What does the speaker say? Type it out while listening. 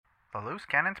The Loose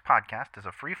Cannons podcast is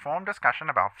a free-form discussion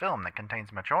about film that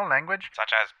contains mature language,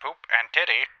 such as poop and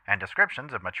titty, and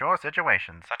descriptions of mature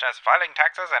situations, such as filing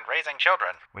taxes and raising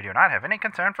children. We do not have any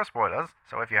concern for spoilers,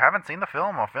 so if you haven't seen the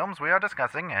film or films we are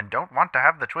discussing and don't want to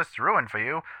have the twists ruined for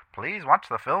you, please watch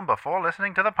the film before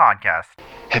listening to the podcast.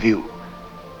 Have you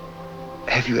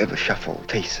ever shuffled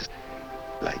faces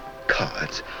like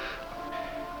cards,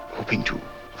 hoping to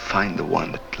find the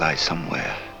one that lies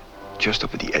somewhere just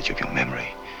over the edge of your memory?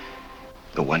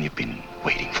 The one you've been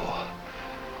waiting for.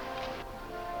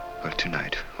 Well,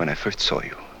 tonight, when I first saw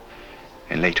you,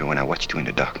 and later when I watched you in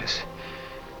the darkness,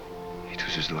 it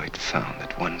was as though I'd found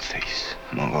that one face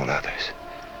among all others.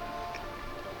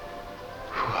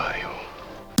 Who are you?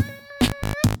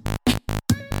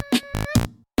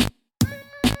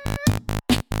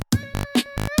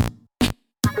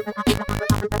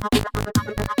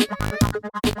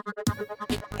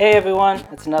 Hey everyone,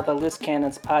 it's another Loose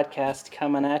Cannons podcast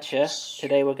coming at you.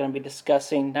 Today we're going to be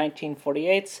discussing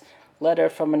 1948's Letter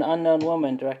from an Unknown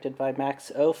Woman, directed by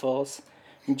Max Ophüls.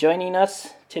 And joining us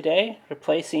today,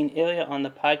 replacing Ilya on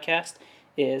the podcast,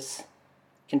 is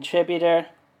contributor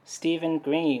Stephen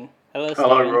Green. Hello, Stephen.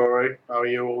 Hello, Rory. How are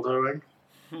you all doing?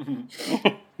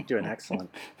 Doing excellent.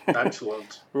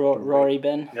 Excellent. Rory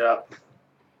Ben. Yeah.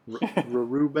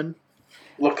 Ruben.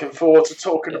 Looking forward to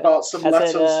talking about some Has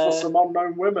letters it, for some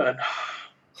unknown women.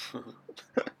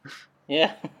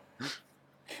 Yeah.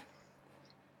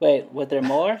 Wait, were there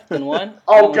more than one?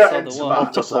 I'll I only get saw into the that. one.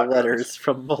 Multiple letters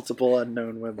from multiple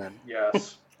unknown women.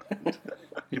 Yes.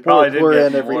 You probably did We're get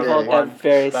in every more day. than Both one have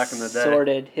very back in the day.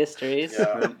 sordid histories.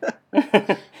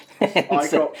 Yeah. I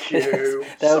got Q.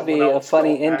 That would be someone a else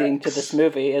funny got ending X. to this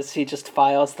movie, as he just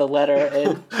files the letter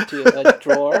into a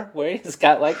drawer where he's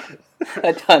got like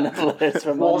a ton of letters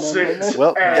from Was unknown it? women.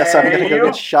 Well, guess I'm gonna go Hey.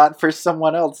 get shot for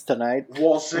someone else tonight.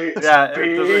 Was it Yeah,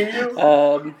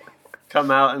 it B? come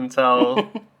out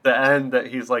until the end that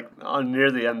he's like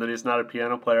near the end that he's not a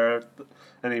piano player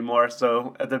anymore.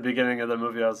 So at the beginning of the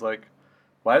movie, I was like,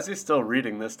 why is he still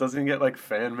reading this? Doesn't he get like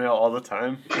fan mail all the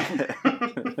time?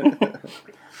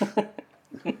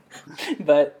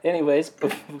 But anyways,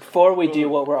 before we do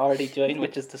what we're already doing,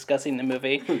 which is discussing the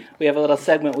movie, we have a little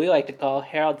segment we like to call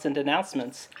Heralds and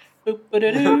Announcements.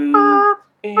 Boop-a-da-doo.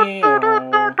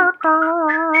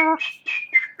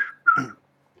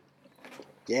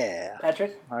 Yeah.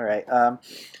 Patrick? All right. I'm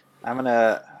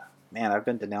gonna. Man, I've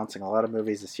been denouncing a lot of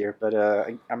movies this year, but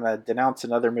I'm gonna denounce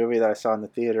another movie that I saw in the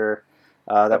theater.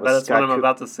 I That bet was that's what Scott I'm Cooper.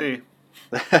 about to see.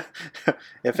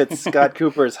 If it's Scott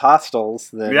Cooper's Hostels,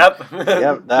 then Yep.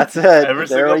 yep, that's it. Every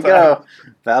There single we time. go.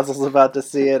 Basil's about to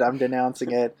see it. I'm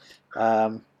denouncing it.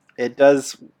 It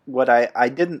does what I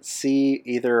didn't see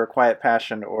either A Quiet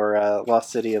Passion or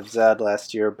Lost City of Zed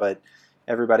last year, but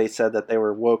everybody said that they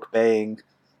were woke baying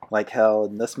like hell,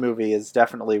 and this movie is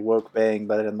definitely woke baying,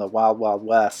 but in the Wild Wild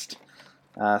West.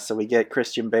 So we get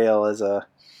Christian Bale as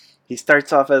he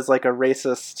starts off as like a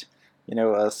racist,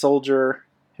 a soldier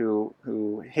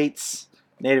who hates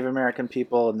Native American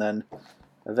people, and then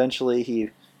eventually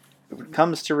he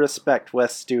comes to respect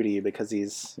Wes Studi because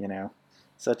he's,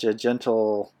 such a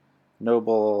gentle,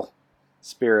 noble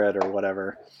spirit or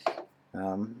whatever.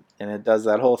 And it does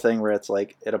that whole thing where it's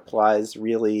like it applies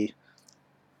really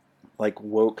like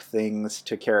woke things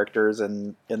to characters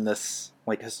in this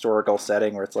like historical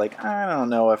setting where it's like, I don't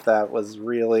know if that was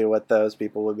really what those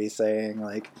people would be saying.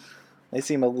 Like they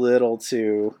seem a little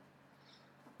too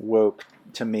woke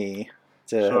to me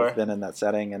to Sure. have been in that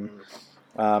setting.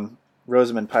 And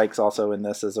Rosamund Pike's also in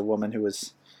this as a woman who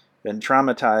has been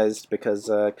traumatized because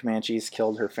Comanches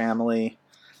killed her family,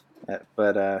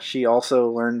 but she also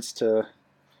learns to,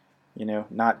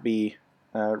 not be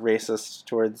racist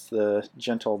towards the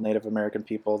gentle Native American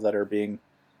people that are being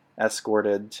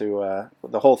escorted to.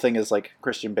 The whole thing is like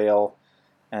Christian Bale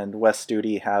and Wes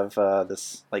Studi have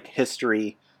this like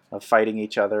history of fighting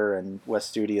each other, and Wes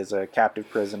Studi is a captive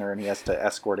prisoner, and he has to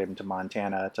escort him to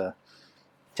Montana to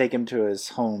take him to his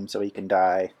home so he can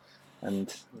die,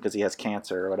 and because he has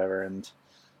cancer or whatever. And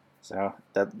so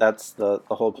that's the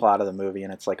whole plot of the movie,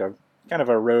 and it's like a kind of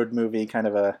a road movie, kind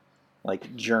of a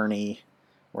like journey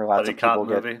where lots Buddy of people cop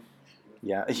get movie.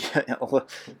 yeah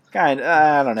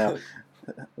I don't know.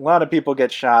 A lot of people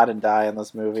get shot and die in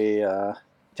this movie.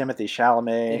 Timothy At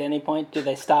Chalamet. any point, do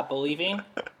they stop believing?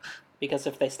 Because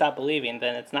if they stop believing,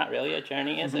 then it's not really a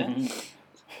journey, is it?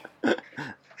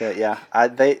 But yeah, They're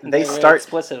they really start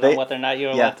explicit they- on whether or not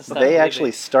you're yeah, allowed to stop they believing.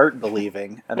 actually start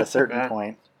believing at a certain Yeah.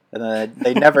 point, and then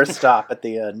they never stop at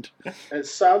the end. It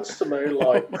sounds to me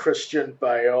like Christian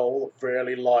Bale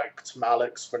really liked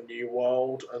Malick's for New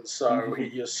World, and so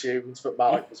he assumed that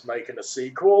Malick was making a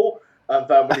sequel, And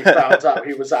then when he found out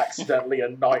he was accidentally a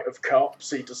Knight of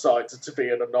Cups, he decided to be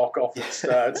in a knockoff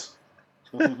instead.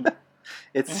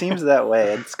 It seems that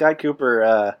way. And Scott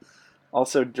Cooper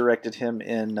also directed him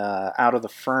in Out of the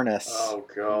Furnace. Oh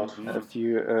God!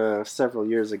 Several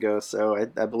years ago. So I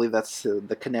believe that's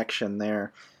the connection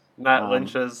there. Matt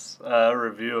Lynch's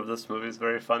review of this movie is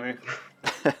very funny.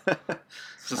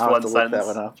 It's just I'll one have to sentence. look that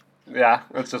one up. Yeah,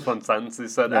 it's just one sentence. He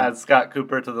said, add Scott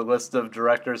Cooper to the list of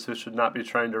directors who should not be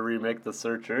trying to remake The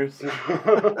Searchers.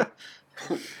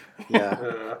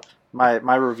 Yeah.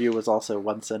 My review was also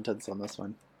one sentence on this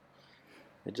one.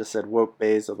 It just said woke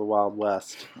bays of the Wild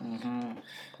West. Mm-hmm.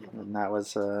 And that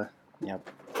was, The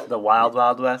Wild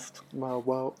Wild West?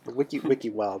 Well, wiki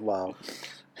wild.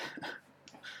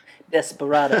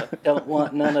 Desperado. Don't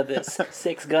want none of this.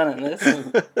 Six gun in this.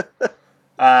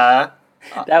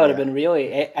 That would have been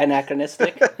really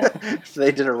anachronistic.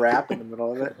 They did a rap in the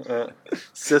middle of it.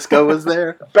 Cisco was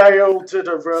there. Bale did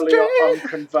a really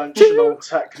unconventional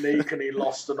technique, and he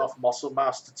lost enough muscle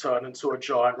mass to turn into a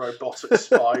giant robotic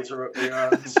spider at the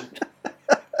end.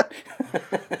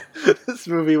 This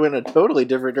movie went a totally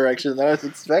different direction than I was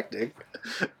expecting.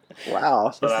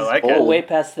 Wow. But this I is like it. bold. Way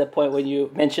past the point when you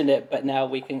mentioned it, but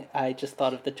now I just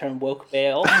thought of the term woke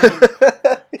Bale.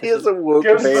 He is a woke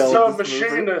Gives Bale the term in this movie.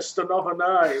 machinist another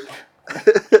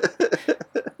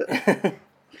name.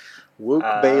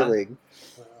 Woke bailing.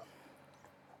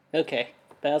 Okay,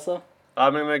 Basil?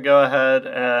 I'm going to go ahead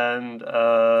and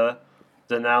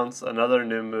denounce another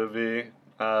new movie.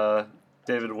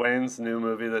 David Wayne's new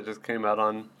movie that just came out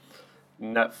on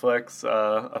Netflix,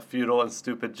 A Futile and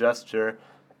Stupid Gesture.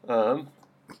 I'm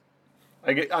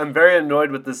very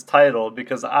annoyed with this title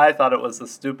because I thought it was a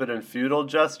stupid and futile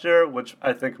gesture, which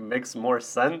I think makes more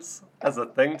sense as a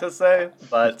thing to say,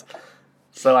 but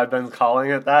so I've been calling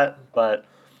it that, but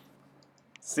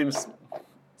seems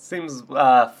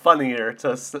funnier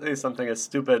to say something as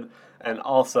stupid and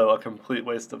also a complete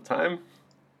waste of time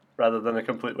rather than a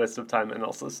complete waste of time and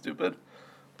also stupid.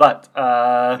 But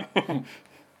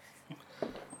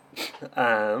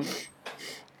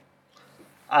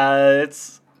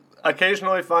it's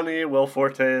occasionally funny. Will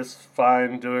Forte is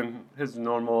fine doing his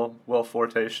normal Will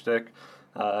Forte shtick.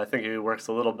 I think he works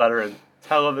a little better in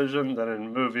television than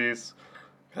in movies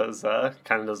because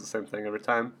kind of does the same thing every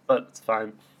time, but it's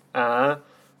fine.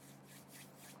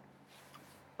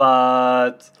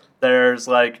 But there's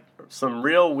like some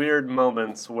real weird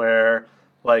moments where,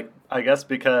 like, I guess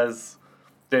because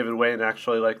David Wayne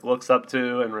actually like looks up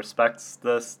to and respects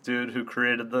this dude who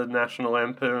created the National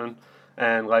Lampoon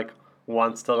and like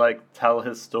wants to like tell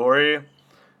his story,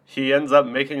 he ends up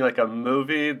making like a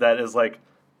movie that is like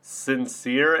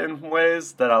sincere in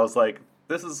ways that I was like,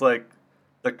 this is like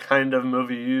the kind of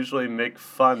movie you usually make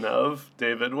fun of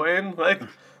David Wayne.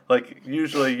 Like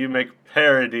usually you make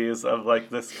parodies of like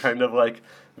this kind of like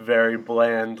very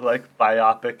bland like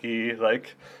biopic-y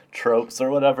like tropes or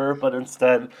whatever, but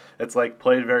instead it's like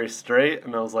played very straight,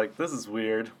 and I was like, this is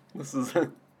weird. This is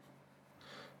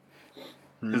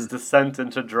his descent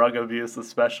into drug abuse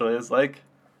especially is like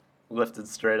lifted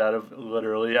straight out of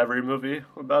literally every movie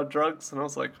about drugs, and I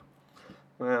was like,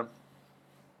 yeah,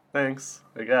 thanks,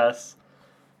 I guess.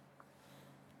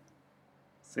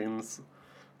 Seems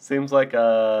like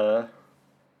a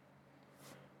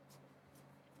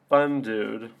fun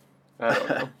dude. I don't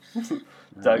know.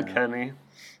 Doug Kenny.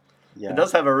 Yeah. It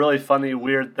does have a really funny,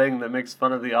 weird thing that makes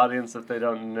fun of the audience if they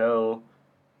don't know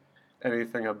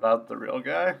anything about the real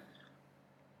guy.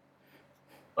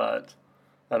 But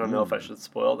I don't know if I should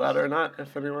spoil that or not,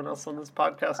 if anyone else on this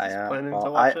podcast is planning to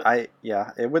watch it.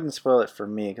 It wouldn't spoil it for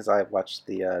me because I watched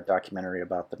the documentary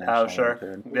about the National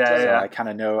Lampoon. Yeah. I kind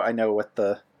of know. I know what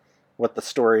the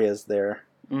story is there.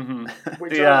 Mm-hmm. We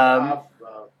don't have...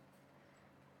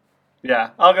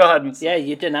 Yeah, I'll go ahead and... Yeah,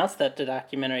 you denounced that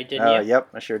documentary, didn't you? Yep,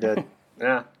 I sure did.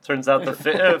 Yeah, turns out the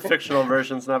fictional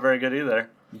version's not very good either.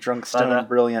 Drunk, Stoned,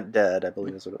 Brilliant, Dead, I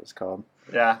believe is what it was called.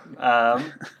 Yeah.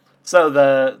 So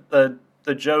the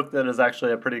joke that is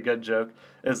actually a pretty good joke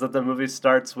is that the movie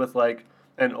starts with, like,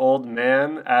 an old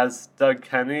man as Doug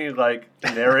Kenny, like,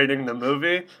 narrating the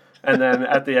movie. And then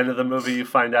at the end of the movie, you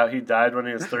find out he died when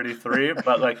he was 33.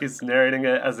 But, like, he's narrating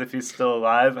it as if he's still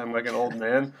alive and, like, an old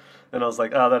man. And I was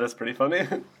like, oh, that is pretty funny.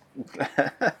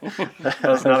 I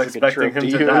was not expecting him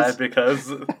to die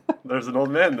because there's an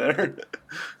old man there.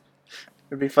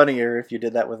 It'd be funnier if you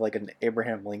did that with like an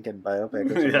Abraham Lincoln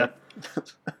biopic. Or yeah.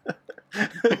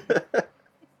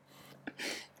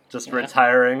 Just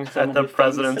retiring Someone at the who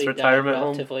president's famously retirement died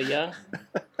home. relatively young.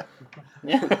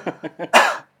 Yeah.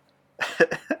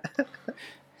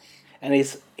 And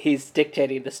he's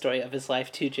dictating the story of his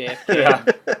life to JFK, Yeah.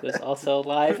 who was also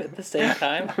alive at the same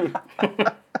time.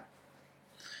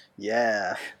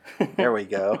 Yeah. There we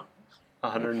go.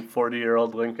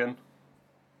 140-year-old Lincoln.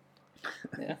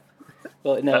 Yeah.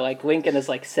 Well, no, like Lincoln is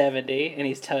like 70, and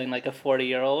he's telling like a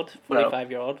 40-year-old,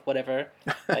 45-year-old, whatever,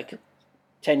 like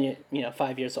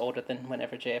 5 years older than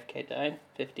whenever JFK died,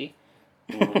 50,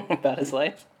 about his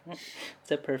life. It's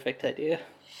a perfect idea.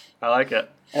 I like it.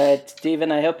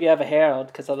 Stephen, I hope you have a Herald,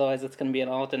 because otherwise it's going to be an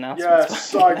alt announcements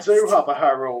Yes, podcast. I do have a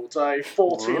Herald, a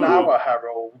 14-hour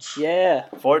Herald. Yeah.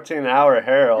 14-hour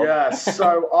Herald. Yes,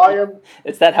 so I am...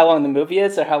 Is that how long the movie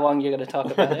is, or how long you're going to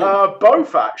talk about it?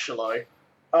 Both, actually.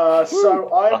 So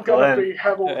I am Buckle going to in. be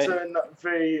heralding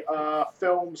the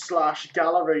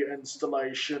film/gallery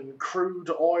installation Crude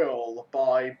Oil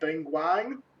by Bing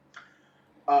Wang.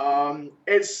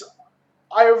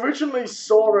 I originally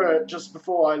saw it just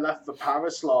before I left for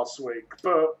Paris last week,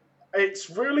 but it's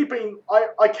really been...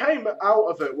 I came out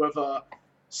of it with a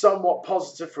somewhat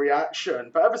positive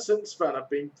reaction, but ever since then I've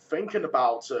been thinking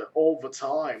about it all the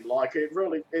time. Like,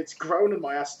 it's grown in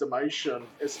my estimation,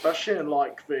 especially in,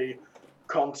 like, the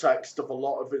context of a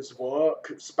lot of his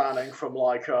work, spanning from,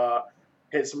 like,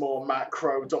 his more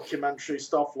macro documentary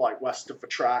stuff, like West of the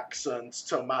Tracks and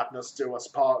Till Madness Do Us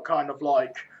Part, kind of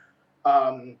like...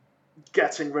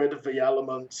 getting rid of the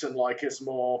elements in, like, his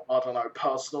more, I don't know,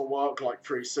 personal work, like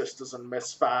Three Sisters and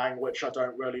Miss Fang, which I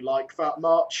don't really like that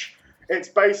much. It's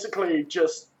basically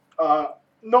just,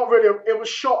 not really, it was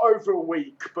shot over a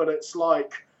week, but it's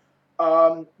like,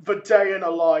 the day in a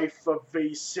life of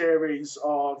the series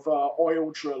of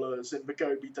oil drillers in the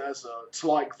Gobi Desert.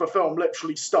 Like, the film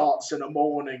literally starts in the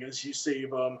morning as you see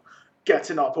them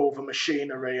getting up all the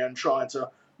machinery and trying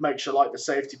to make sure, like, the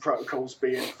safety protocols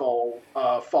being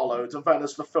followed. And then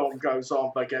as the film goes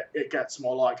on, it gets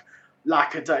more, like,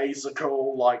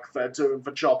 lackadaisical, like they're doing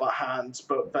the job at hand,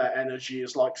 but their energy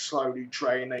is, like, slowly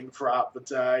draining throughout the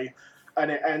day. And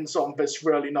it ends on this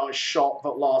really nice shot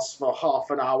that lasts for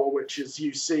half an hour, which is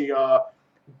you see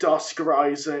dusk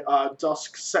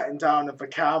setting down in the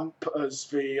camp as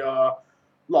the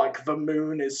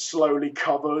moon is slowly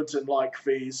covered in, like,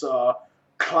 these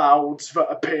clouds that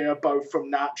appear both from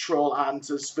natural and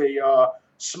as the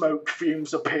smoke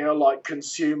fumes appear, like,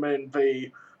 consuming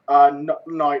the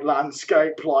night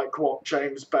landscape, like what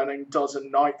James Benning does in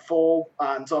Nightfall.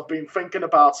 And I've been thinking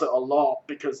about it a lot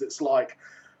because it's like,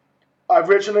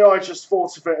 originally I just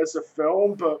thought of it as a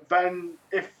film, but then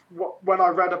when I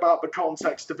read about the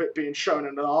context of it being shown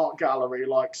in an art gallery,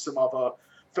 like some other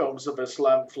films of this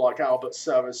length, like Albert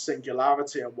Serra's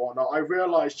Singularity and whatnot, I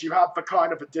realised you have the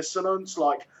kind of a dissonance,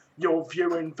 like you're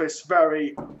viewing this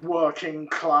very working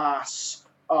class,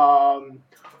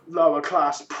 lower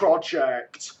class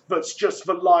project that's just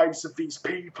the lives of these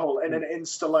people in an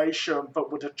installation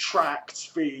that would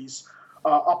attract these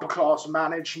upper class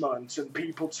management and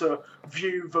people to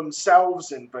view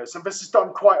themselves in this. And this is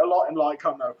done quite a lot in, like, I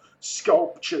don't know,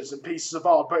 sculptures and pieces of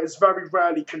art, but it's very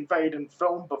rarely conveyed in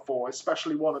film before,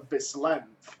 especially one of this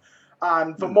length.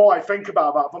 And the more I think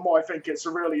about that, the more I think it's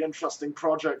a really interesting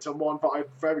project and one that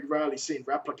I've very rarely seen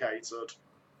replicated.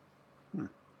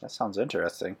 That sounds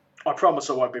interesting. I promise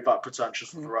I won't be that pretentious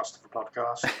for the rest of the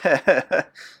podcast.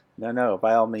 No,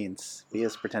 by all means, be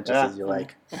as pretentious as you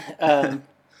like.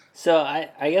 So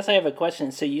I guess I have a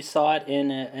question. So you saw it in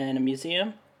a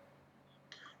museum?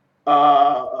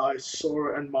 I saw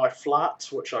it in my flat,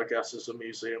 which I guess is a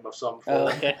museum of some form. Oh,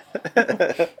 okay.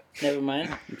 Never mind.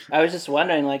 I was just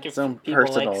wondering, like, if Some people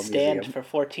personal like stand museum. for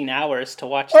 14 hours to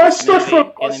watch I this stood movie for in a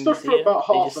about museum. They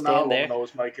half just an stand hour there. when I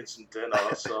was making some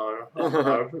dinner, so I don't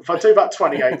know. If I do that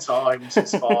 28 times,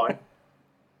 it's fine.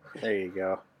 There you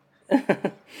go.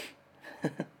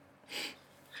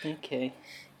 Okay.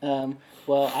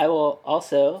 Well, I will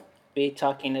also be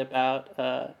talking about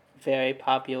a very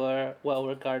popular,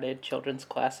 well-regarded children's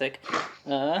classic,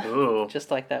 Ooh. just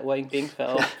like that Wang Bing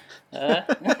film.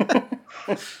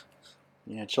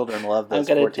 Yeah, children love I'm those.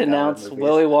 going to 14-hour denounce movies.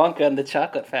 Willy Wonka and the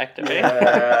Chocolate Factory.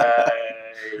 Yay.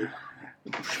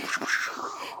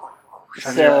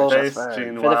 So, Face, fine.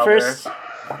 Gene for the Wilder. first...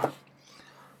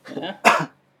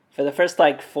 For the first,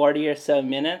 like, 40 or so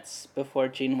minutes before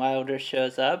Gene Wilder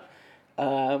shows up,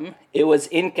 it was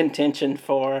in contention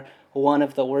for one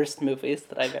of the worst movies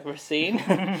that I've ever seen.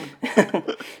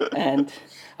 And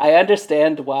I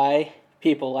understand why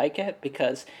people like it,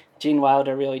 because Gene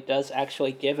Wilder really does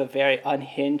actually give a very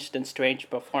unhinged and strange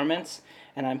performance,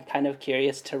 and I'm kind of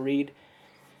curious to read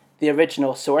the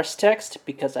original source text,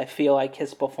 because I feel like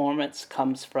his performance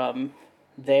comes from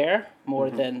there more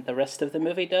than the rest of the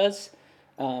movie does.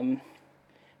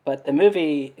 But the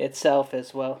movie itself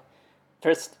is, well,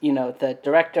 first, the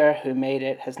director who made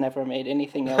it has never made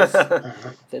anything else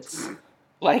that's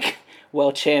like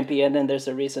well championed, and there's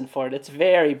a reason for it. It's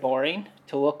very boring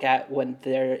to look at when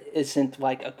there isn't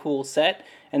like a cool set,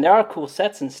 and there are cool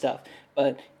sets and stuff,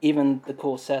 but even the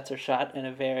cool sets are shot in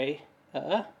a very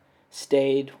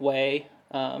staid way.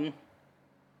 And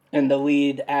the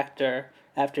lead actor,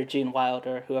 after Gene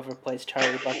Wilder, whoever plays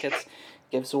Charlie Buckets,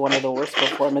 gives one of the worst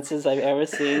performances I've ever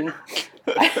seen.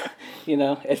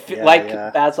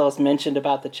 Basil has mentioned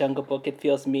about the Jungle Book, it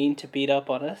feels mean to beat up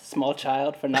on a small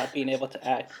child for not being able to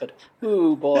act, but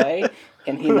ooh boy,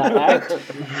 can he not act.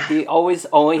 He always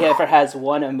only ever has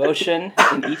one emotion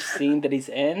in each scene that he's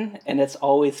in, and it's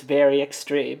always very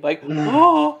extreme. Like,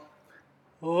 oh.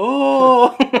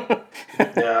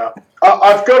 Yeah.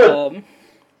 I've got to...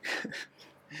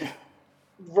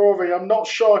 Rory, I'm not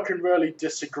sure I can really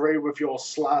disagree with your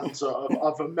slander of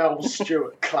other Mel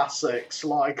Stewart classics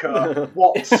like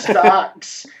What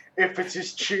Stacks, If It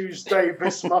Is Tuesday,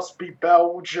 This Must Be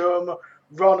Belgium,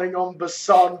 Running on the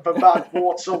Sun, The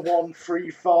Badwater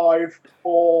 135,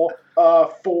 or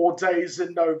 4 Days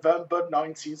in November,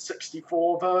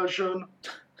 1964 version.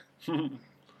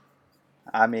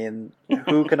 I mean,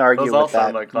 who can argue with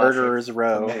that? Like Murderer's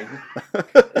Row.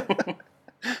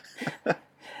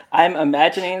 I'm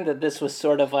imagining that this was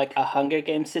sort of like a Hunger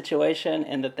Games situation,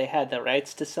 and that they had the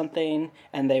rights to something,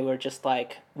 and they were just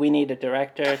like, we need a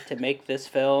director to make this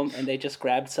film, and they just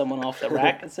grabbed someone off the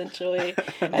rack, essentially.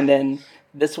 And then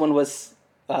this one was,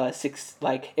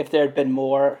 if there had been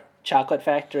more Chocolate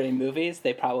Factory movies,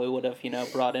 they probably would have,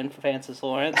 brought in Francis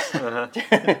Lawrence to do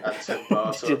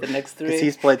the next three. Because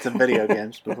he's played some video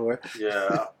games before.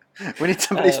 Yeah. We need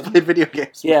somebody who's played video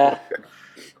games before. Yeah.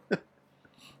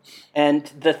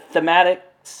 And the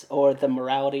thematics or the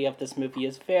morality of this movie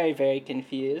is very, very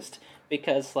confused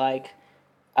because, again,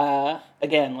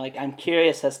 I'm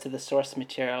curious as to the source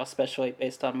material, especially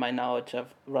based on my knowledge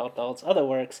of Roald Dahl's other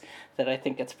works, that I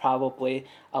think it's probably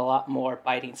a lot more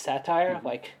biting satire,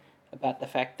 about the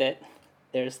fact that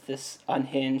there's this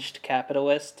unhinged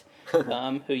capitalist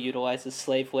who utilizes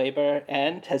slave labor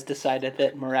and has decided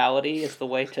that morality is the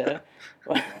way to...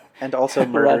 and also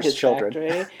murders children.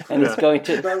 Factory, and he's going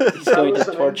to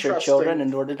torture children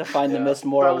in order to find the most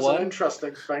moral one. That was an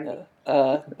interesting thing.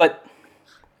 But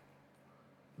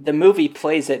the movie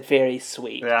plays it very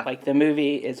sweet. Yeah. The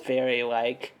movie is very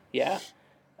what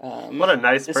a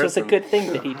nice this person. was a good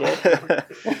thing that he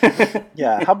did.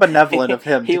 Yeah, how benevolent of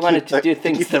him. He wanted to do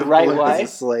things the right way.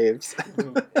 Slaves.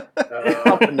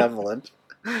 How benevolent.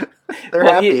 They're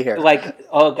happy here.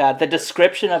 Oh god, the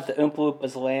description of the Oompa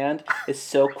Loompas land is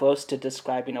so close to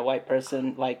describing a white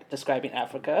person, describing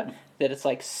Africa, that it's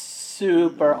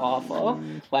super awful.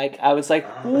 I was like,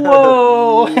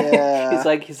 whoa.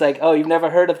 Yeah. He's like, oh, you've never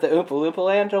heard of the Oompa Loompa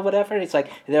land or whatever? And he's like,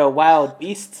 there are wild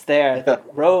beasts there that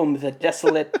roam the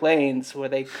desolate plains where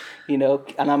they,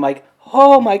 and I'm like,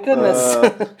 oh my goodness.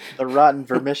 The rotten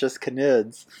vermicious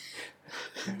canids.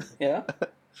 Yeah.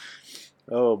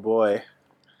 Oh boy.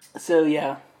 So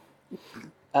yeah,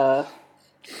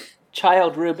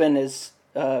 Child Reuben is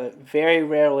very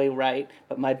rarely right,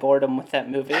 but my boredom with that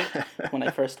movie when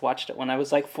I first watched it when I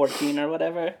was 14 or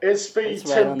whatever. It's the right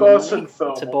Tim on Burton the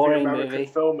film it's a on boring the American movie.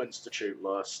 Film Institute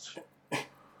list.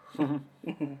 Which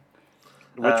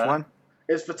one?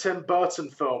 It's the Tim Burton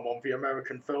film on the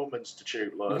American Film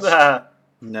Institute list.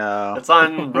 No. It's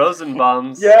on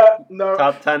Rosenbaum's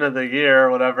top 10 of the year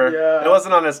or whatever. Yeah. It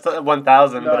wasn't on his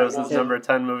 1,000, but it was his wasn't. number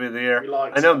 10 movie of the year. He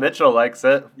likes I know it. Mitchell likes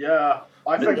it. Yeah,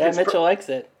 I think Mitchell likes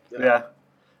it. Yeah.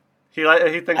 He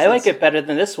thinks I like it better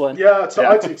than this one. Yeah,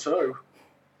 I do too.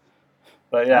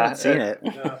 But I yeah, haven't seen it.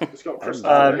 Yeah, it's got Chris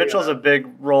Nolan in Mitchell's it. a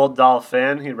big Roald Dahl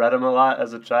fan. He read him a lot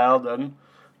as a child, and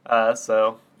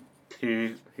so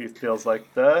he feels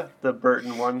like the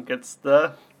Burton one gets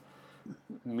the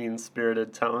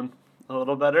mean-spirited tone a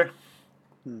little better.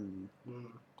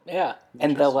 Yeah,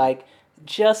 and the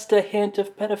just a hint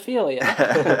of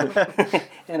pedophilia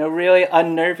in a really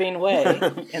unnerving way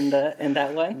in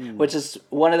that one, which is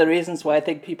one of the reasons why I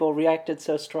think people reacted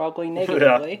so strongly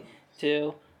negatively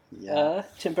to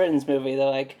Tim Burton's movie. They're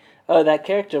like, oh, that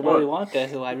character Willy Wonka,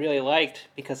 who I really liked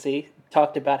because he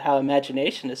talked about how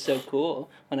imagination is so cool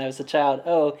when I was a child.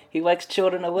 Oh, he likes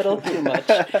children a little too much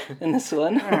in this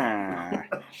one.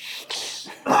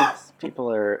 People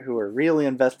who are really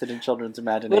invested in children's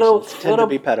imaginations tend to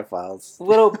be pedophiles.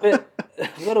 Little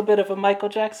bit of a Michael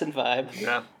Jackson vibe.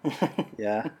 Yeah.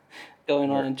 Yeah.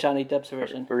 Going on in Johnny Depp's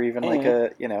version. Or even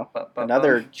Anyway.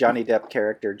 another Johnny Depp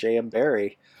character, J.M.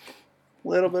 Barrie.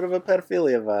 Little bit of a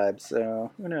pedophilia vibe,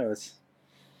 so who knows?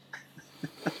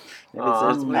 Maybe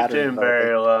there's Leave pattern Jim Barry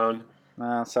developing. alone.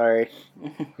 No, sorry.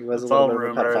 He was It's a little all bit of a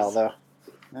rumors. pedophile, though.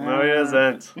 No, he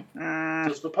isn't.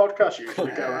 Does the podcast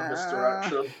usually go in this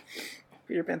direction?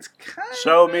 Peter Pan's kind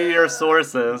Show me your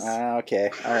sources. okay,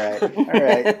 all right.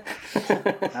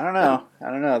 I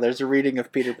don't know. There's a reading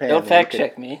of Peter Pan. Don't fact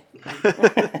check me.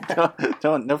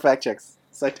 No fact checks.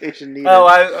 Citation needed. Oh,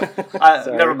 I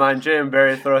Sorry. never mind. Jay and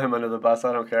Barry, throw him under the bus.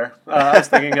 I don't care. I was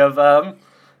thinking of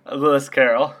Lewis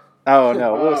Carroll. Oh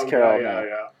no, Lewis Carroll.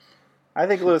 Yeah. I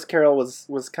think Lewis Carroll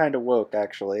was kind of woke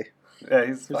actually. Yeah,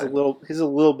 he's He's fine. a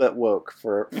little bit woke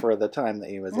for the time that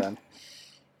he was in.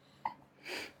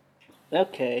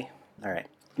 Okay, All right.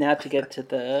 now to get to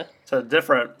the It's a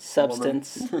different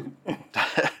substance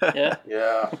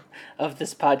Yeah. of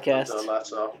this The podcast,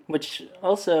 letter. which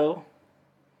also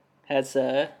has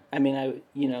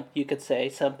you could say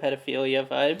some pedophilia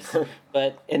vibes,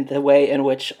 but in the way in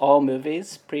which all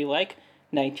movies pre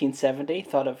 1970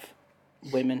 thought of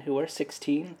women who were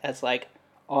 16 as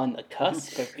on the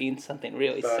cusp of being something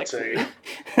really sexy.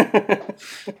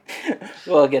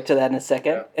 We'll get to that in a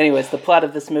second. Yeah. Anyways, the plot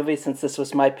of this movie, since this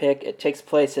was my pick, it takes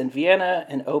place in Vienna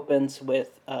and opens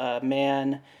with a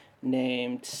man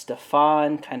named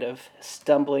Stefan kind of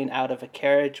stumbling out of a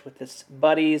carriage with his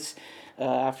buddies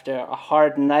after a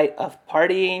hard night of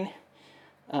partying.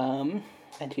 And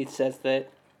he says that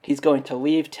he's going to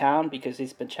leave town because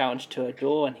he's been challenged to a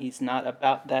duel and he's not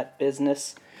about that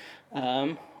business.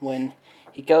 When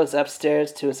he goes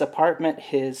upstairs to his apartment,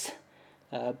 his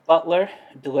butler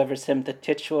delivers him the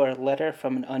titular letter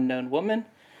from an unknown woman,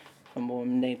 from a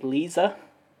woman named Lisa.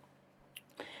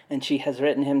 And she has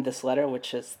written him this letter,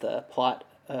 which is the plot,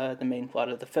 the main plot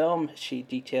of the film. She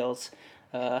details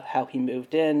how he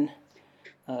moved in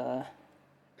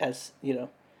as,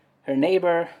 her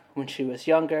neighbor when she was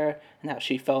younger, and how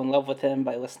she fell in love with him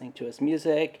by listening to his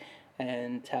music,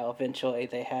 and how eventually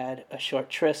they had a short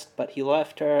tryst, but he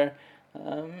left her,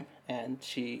 and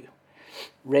she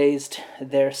raised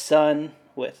their son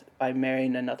by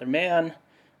marrying another man,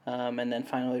 and then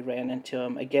finally ran into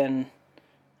him again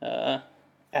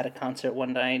at a concert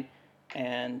one night,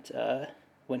 and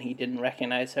when he didn't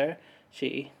recognize her,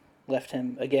 she left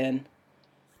him again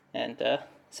and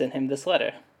sent him this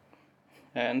letter.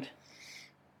 And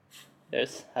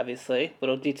there's obviously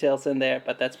little details in there,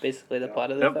 but that's basically the plot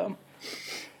of the film.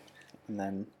 And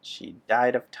then she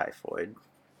died of typhoid.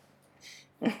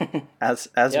 As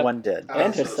Yep. one did.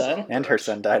 And her son. And her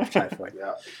son died of typhoid.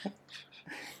 Yeah.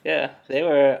 Yeah, they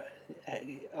were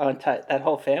on that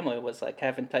whole family was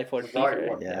having typhoid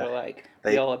fever. Yeah. They were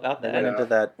They- be all about They that. went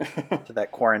into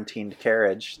that quarantined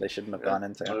carriage they shouldn't have gone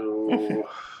into. Oh,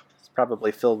 It's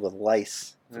probably filled with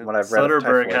lice, from what I've read of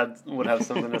Soderbergh typhoid. would have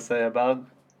something to say about.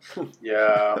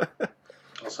 yeah.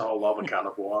 That's a whole other can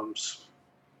of worms.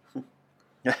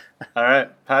 All right,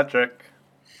 Patrick.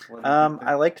 what did you think?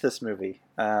 I liked this movie.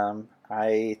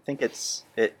 I think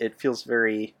it feels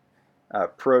very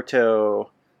proto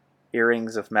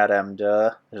Earrings of Madame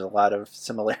De. There's a lot of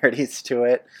similarities to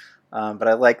it, but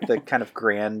I like the kind of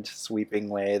grand sweeping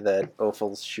way that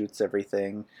Ophuls shoots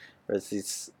everything. There's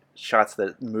these shots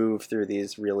that move through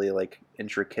these really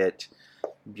intricate,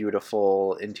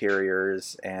 beautiful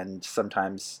interiors, and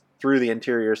sometimes through the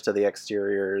interiors to the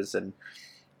exteriors, and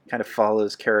kind of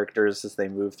follows characters as they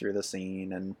move through the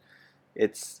scene. And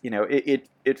it's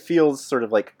it feels sort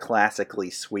of classically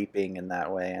sweeping in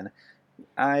that way. And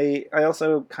I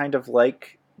also kind of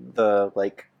like the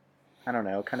I don't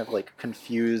know, kind of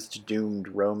confused, doomed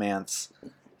romance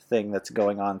thing that's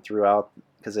going on throughout,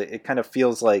 because it kind of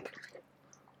feels like,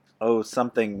 oh,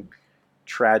 something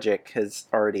tragic has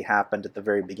already happened at the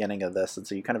very beginning of this, and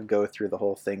so you kind of go through the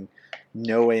whole thing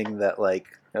knowing that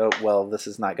oh well, this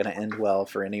is not going to end well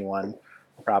for anyone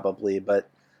probably. But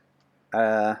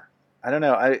I don't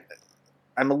know,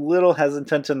 I'm a little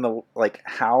hesitant in the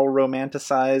how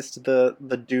romanticized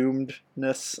the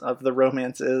doomedness of the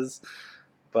romance is,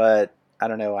 but I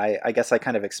don't know, I guess I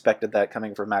kind of expected that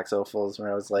coming from Max Ophuls,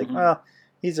 where I was like, well,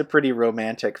 he's a pretty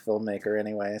romantic filmmaker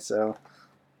anyway, so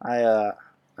I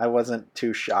wasn't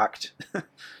too shocked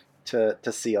to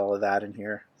see all of that in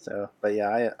here. So, but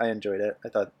yeah, I enjoyed it. I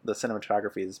thought the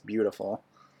cinematography is beautiful.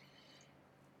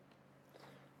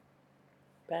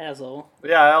 Basil.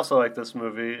 Yeah, I also like this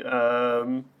movie.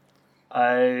 I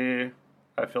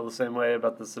feel the same way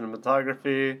about the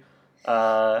cinematography.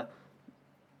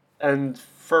 And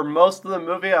for most of the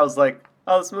movie, I was like,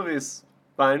 oh, this movie's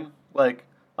fine. I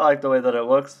like the way that it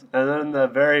looks. And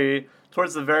then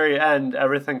towards the very end,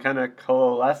 everything kind of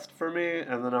coalesced for me.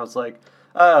 And then I was like,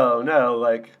 oh,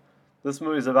 no, this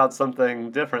movie's about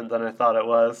something different than I thought it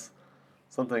was.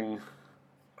 Something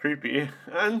creepy.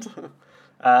 And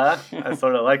I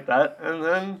sort of like that. And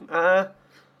then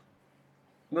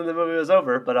And then the movie was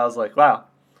over, but I was like, wow,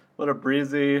 what a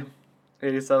breezy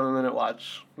 87-minute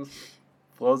watch. Just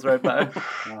flows right by.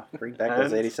 Oh, bring back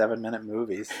those 87-minute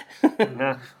movies.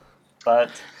 Yeah.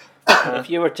 But if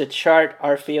you were to chart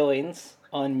our feelings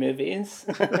on movies,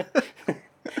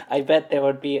 I bet there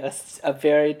would be a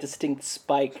very distinct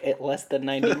spike at less than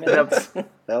 90 minutes.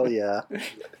 Hell yeah.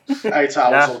 8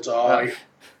 hours will die.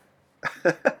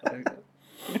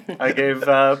 I gave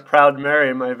Proud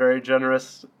Mary my very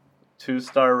generous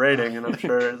 2-star rating, and I'm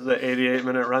sure the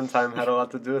 88-minute runtime had a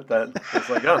lot to do with that. It's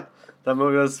like, oh, that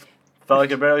movie felt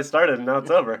like it barely started, and now it's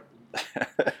over.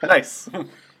 Nice.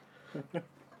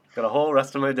 Got a whole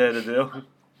rest of my day to do.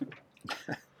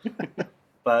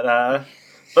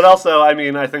 But also, I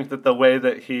mean, I think that the way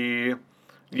that he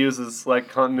uses like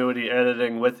continuity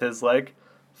editing with his like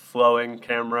flowing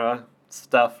camera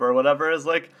stuff or whatever is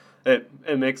like it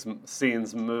makes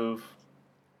scenes move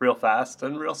real fast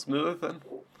and real smooth and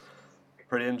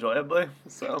pretty enjoyably.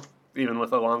 So even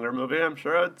with a longer movie, I'm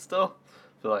sure I'd still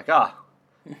feel like,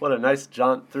 what a nice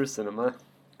jaunt through cinema.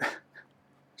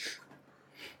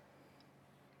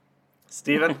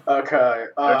 Steven? Okay,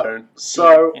 Your turn.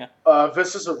 so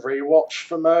this is a rewatch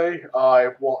for me. I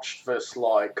watched this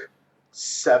like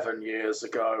 7 years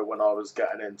ago when I was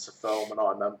getting into film, and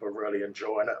I remember really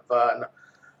enjoying it then.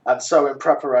 And so in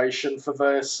preparation for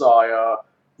this, I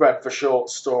read the short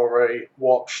story,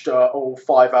 watched all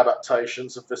 5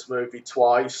 adaptations of this movie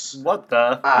twice. What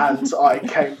the? And I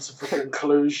came to the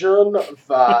conclusion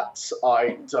that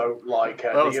I don't like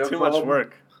any of them. That was too much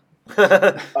work.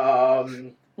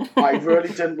 I really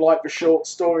didn't like the short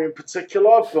story in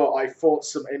particular, but I thought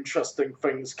some interesting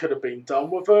things could have been done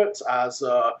with it, as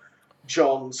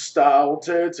John Stow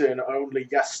did in Only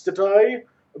Yesterday.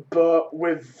 But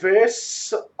with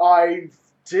this, I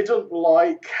didn't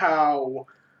like how...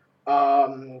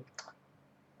 I've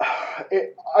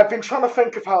been trying to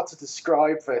think of how to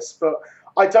describe this, but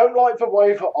I don't like the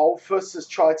way that Alphys has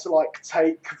tried to like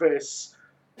take this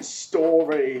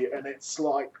story and it's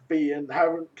like the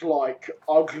inherent like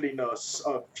ugliness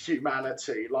of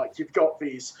humanity. Like you've got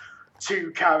these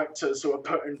 2 characters who are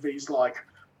put in these like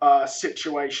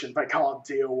situation they can't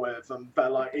deal with, and they're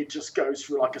like, it just goes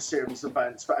through like a series of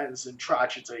events that ends in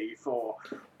tragedy for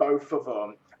both of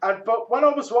them. But when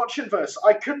I was watching this,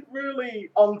 I couldn't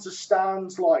really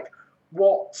understand like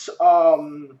what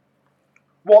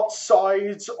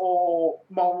sides or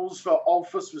morals that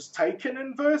Alphys was taking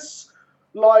in this.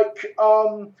 Like,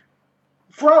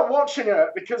 throughout watching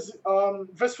it, because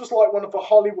this was like one of the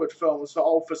Hollywood films that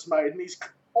Alphys made, and he's,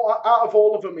 out of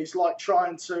all of them, he's like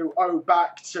trying to owe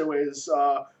back to his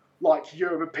like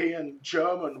European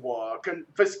German work, and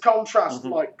this contrast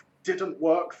like didn't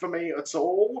work for me at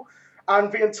all.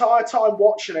 And the entire time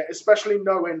watching it, especially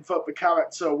knowing that the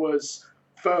character was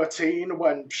 13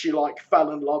 when she like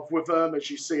fell in love with him, as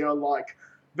you see her like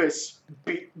this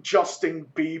Justin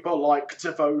Bieber-like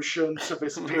devotion to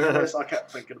this penis. I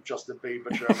kept thinking of Justin Bieber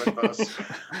during this.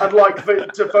 And, like, the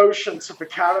devotion to the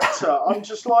character. I'm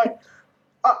just like,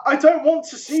 I don't want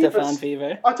to see Stefan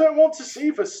Bieber. I don't want to see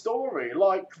this story.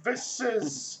 Like, this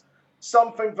is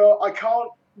something that I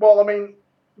can't... Well, I mean,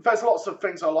 there's lots of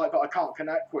things I like that I can't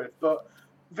connect with, but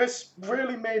this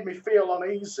really made me feel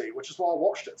uneasy, which is why I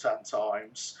watched it 10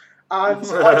 times. And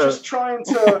I was just trying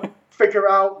to figure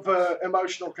out the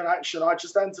emotional connection. I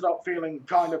just ended up feeling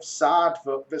kind of sad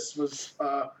that this was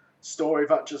a story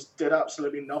that just did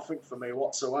absolutely nothing for me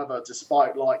whatsoever,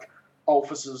 despite like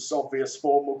Alphys's obvious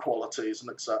formal qualities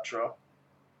and etc.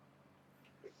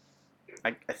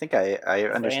 I think I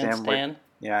understand what...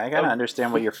 Yeah, I kind of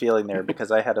understand what you're feeling there,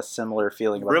 because I had a similar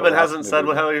feeling about Ruben the last hasn't movie.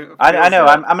 said how he feels. I know,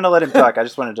 I'm going to let him talk. I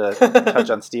just wanted to touch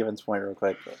on Steven's point real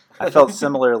quick. I felt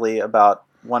similarly about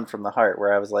One from the Heart,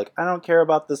 where I was like, I don't care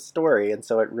about this story, and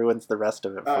so it ruins the rest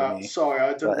of it for me. Sorry,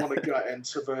 I didn't want to get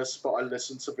into this, but I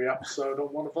listened to the episode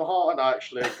on One of the Heart, and I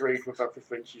actually agreed with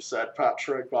everything you said,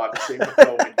 Patrick, but I haven't seen the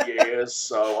film in years,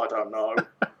 so I don't know.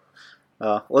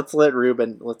 Let's let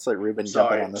Ruben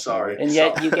jump in on this. Sorry. And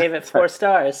yet you gave it 4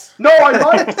 stars. No, I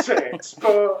liked it,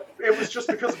 but it was just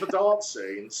because of the dance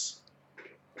scenes.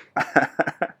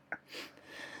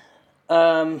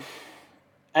 I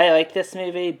like this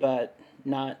movie, but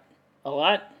not a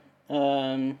lot.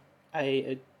 I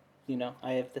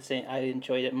have the same. I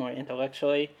enjoyed it more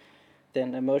intellectually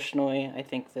than emotionally. I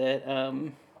think that,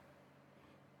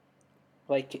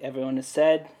 like everyone has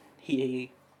said,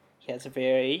 he has a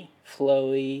very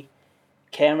flowy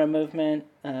camera movement,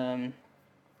 and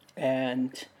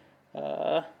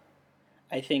I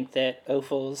think that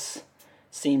Ophuls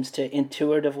seems to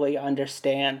intuitively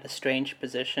understand the strange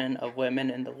position of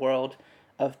women in the world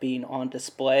of being on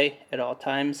display at all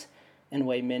times in a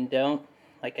way men don't.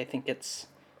 Like, I think it's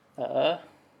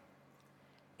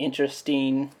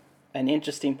interesting, an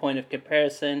interesting point of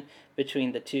comparison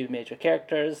between the two major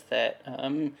characters, that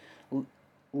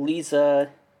Lisa's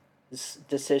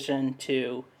decision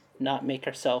to not make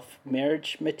herself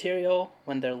marriage material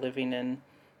when they're living in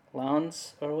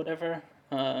Lens or whatever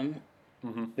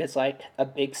is like a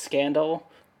big scandal.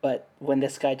 But when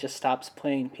this guy just stops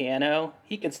playing piano,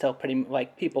 he can still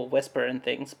like, people whisper and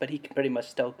things, but he can pretty much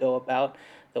still go about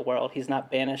the world. He's not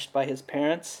banished by his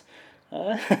parents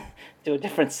to a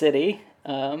different city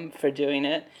for doing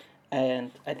it.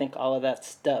 And I think all of that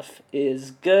stuff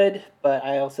is good, but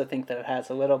I also think that it has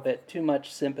a little bit too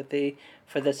much sympathy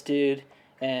for this dude.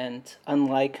 And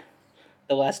unlike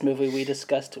the last movie we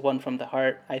discussed, One from the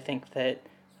Heart, I think that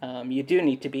you do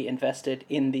need to be invested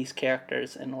in these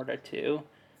characters in order to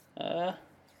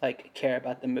like, care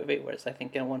about the movie. Whereas I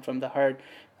think in One from the Heart,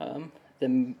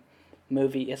 the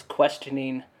movie is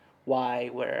questioning why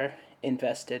we're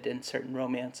invested in certain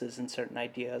romances and certain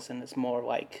ideas, and it's more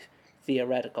like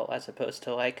theoretical as opposed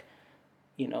to, like,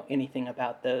 you know, anything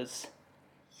about those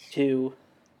two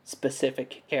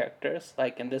specific characters.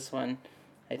 Like in this one,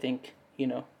 I think, you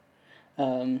know,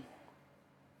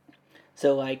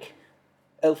 so like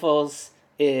Ophuls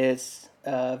is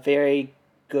very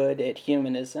good at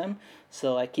humanism,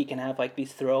 so like he can have like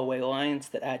these throwaway lines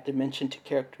that add dimension to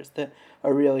characters that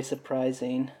are really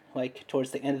surprising. Like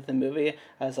towards the end of the movie,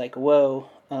 I was like, whoa,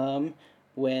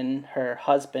 when her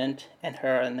husband and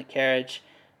her are in the carriage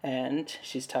and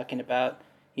she's talking about,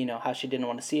 you know, how she didn't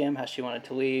want to see him, how she wanted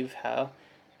to leave, how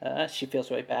she feels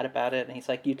really bad about it, and he's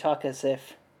like, you talk as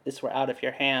if this were out of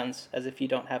your hands, as if you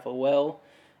don't have a will,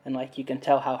 and like you can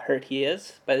tell how hurt he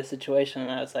is by the situation.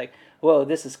 And I was like, whoa,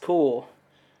 this is cool,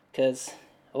 because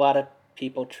a lot of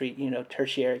people treat, you know,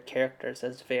 tertiary characters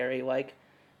as very like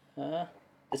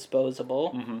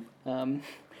disposable.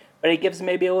 But he gives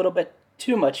maybe a little bit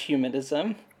too much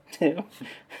humanism to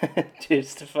to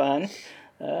Stefan,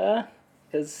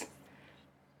 because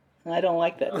I don't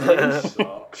like that.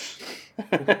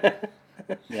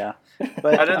 Yeah,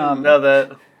 but I didn't know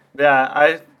that.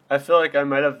 Yeah, I feel like I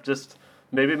might have just,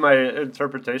 maybe my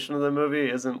interpretation of the movie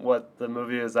isn't what the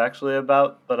movie is actually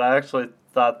about, but I actually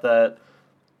thought that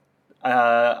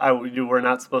you were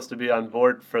not supposed to be on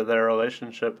board for their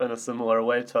relationship in a similar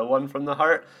way to One from the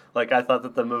Heart. Like, I thought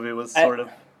that the movie was sort of...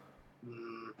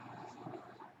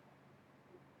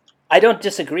 I don't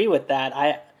disagree with that.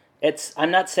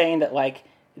 I'm not saying that like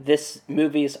this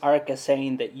movie's arc is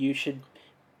saying that you should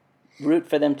root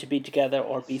for them to be together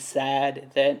or be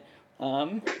sad that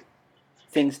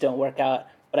things don't work out.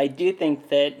 But I do think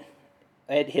that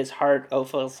at his heart,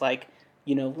 Ophuls, like,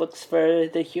 you know, looks for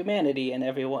the humanity in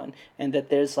everyone, and that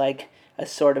there's like a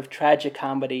sort of tragic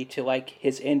comedy to like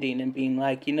his ending and being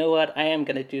like, you know what, I am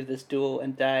gonna do this duel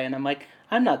and die, and I'm like,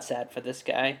 I'm not sad for this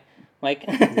guy. Like,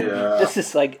 this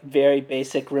is like very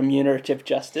basic remunerative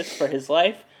justice for his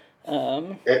life.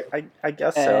 I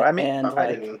guess so. I mean, and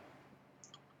like,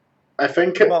 I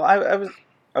think. Well, I was.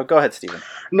 Oh, go ahead, Stephen.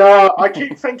 No, I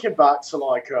keep thinking back to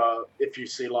like if you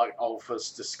see like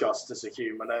Alpha's discussed as a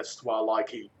humanist, where like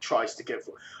he tries to give.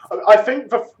 I think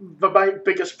the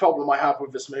biggest problem I have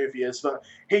with this movie is that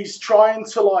he's trying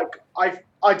to like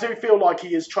I do feel like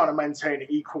he is trying to maintain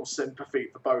equal sympathy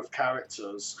for both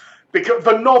characters, because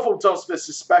the novel does this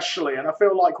especially, and I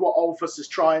feel like what Alphys is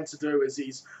trying to do is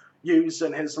he's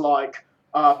using his like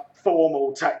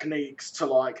formal techniques to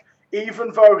like,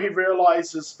 even though he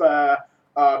realizes they're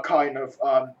kind of,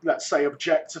 let's say,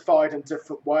 objectified in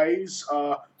different ways.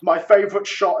 My favourite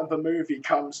shot in the movie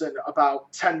comes in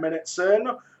about 10 minutes in,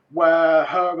 where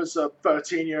her as a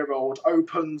 13-year-old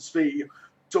opens the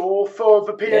door for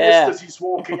the pianist as he's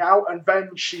walking out, and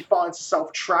then she finds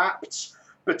herself trapped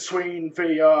between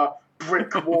the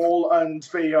brick wall and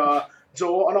the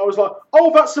door, and I was like,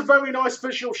 oh, that's a very nice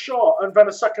visual shot, and then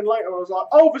a second later I was like,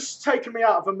 oh, this is taking me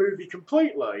out of the movie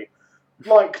completely.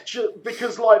 Like,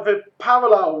 because, like, the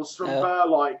parallels from there,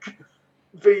 like,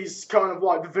 these kind of,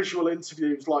 like, the visual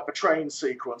interviews, like the train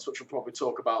sequence, which we'll probably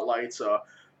talk about later.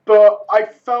 But I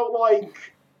felt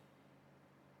like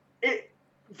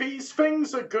these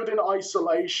things are good in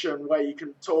isolation, where you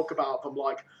can talk about them,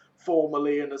 like,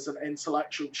 formally and as an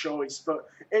intellectual choice. But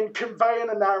in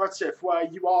conveying a narrative where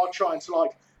you are trying to,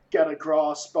 like, get a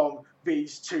grasp on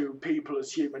these two people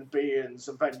as human beings,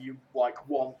 and then you like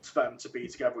want them to be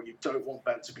together, you don't want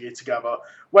them to be together,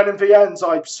 when in the end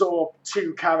I saw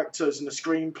two characters in a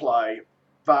screenplay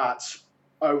that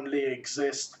only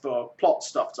exist for plot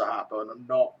stuff to happen and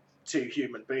not two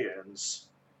human beings.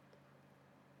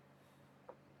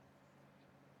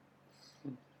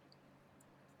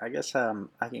 I guess I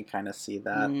can kind of see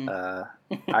that.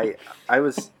 Mm. I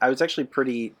was actually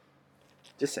pretty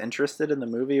disinterested in the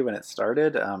movie when it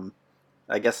started.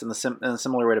 I guess in a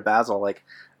similar way to Basil, like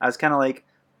I was kind of like,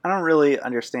 I don't really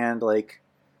understand, like,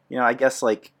 I guess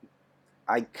like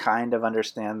I kind of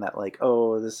understand that, like,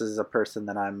 oh, this is a person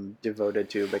that I'm devoted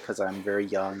to because I'm very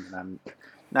young and I'm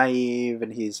naive,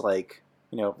 and he's like,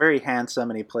 very handsome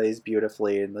and he plays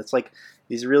beautifully, and it's like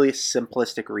these really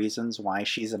simplistic reasons why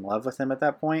she's in love with him at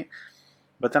that point.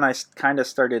 But then I kind of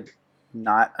started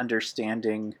not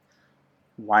understanding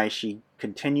why she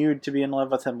continued to be in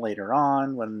love with him later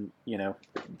on when,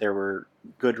 there were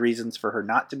good reasons for her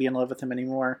not to be in love with him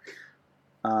anymore.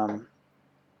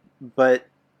 But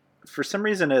for some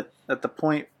reason at the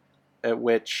point at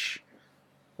which,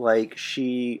 like,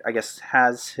 she, I guess,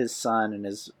 has his son and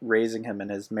is raising him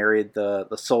and has married the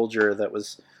soldier that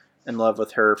was in love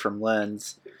with her from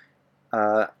Lens,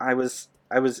 I was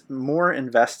more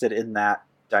invested in that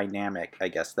dynamic, I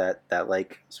guess, that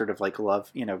like sort of like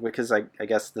love, because I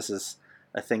guess this is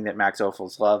a thing that Max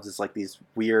Ophuls loves, is like these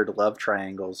weird love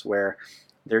triangles where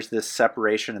there's this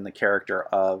separation in the character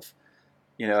of,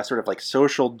 a sort of like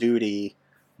social duty,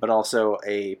 but also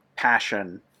a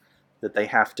passion that they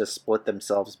have to split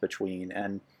themselves between.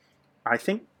 And I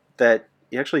think that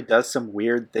he actually does some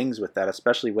weird things with that,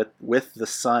 especially with the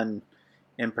son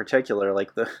in particular,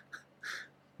 like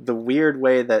the weird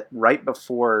way that right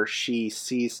before she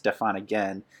sees Stefan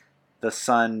again, the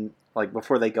son, like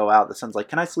before they go out, the son's like,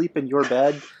 "Can I sleep in your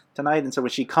bed tonight?" And so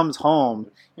when she comes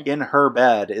home, in her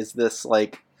bed is this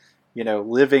like,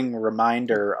 living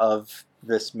reminder of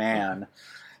this man.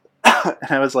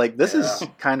 And I was like, this is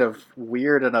kind of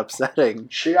weird and upsetting.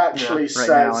 She actually right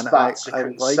now, says and that's a I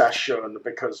concession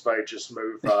because they just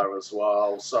moved her as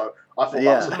well. So I thought that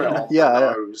was a bit on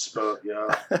the nose, but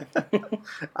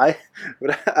I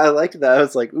liked that. I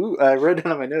was like, ooh, I wrote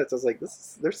down on my notes. I was like,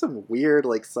 there's some weird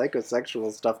like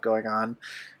psychosexual stuff going on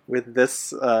with this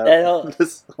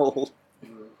this whole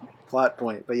plot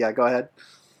point. But yeah, go ahead.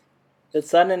 The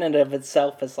son in and of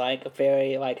itself is like a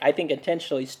very, like, I think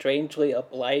intentionally strangely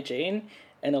obliging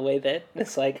in a way that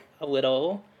is like a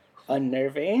little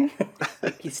unnerving.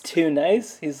 Like, he's too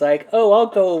nice. He's like, "Oh, I'll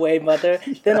go away, mother.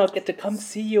 Then I'll get to come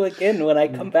see you again when I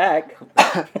come back."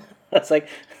 It's like,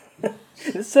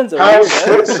 this sounds weird.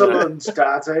 Switzerland,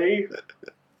 Daddy.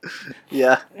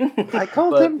 Yeah, I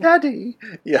called him Daddy.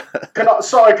 Yeah. Can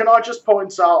I just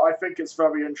point out? I think it's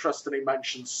very interesting he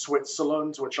mentioned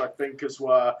Switzerland, which I think is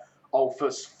where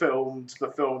Ophuls filmed the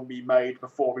film he made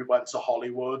before we went to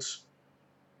Hollywood.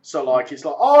 So, like, he's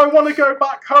like, "Oh, I want to go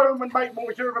back home and make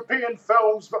more European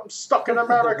films, but I'm stuck in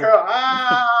America."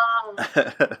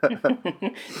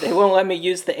 They won't let me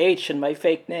use the H in my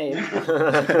fake name.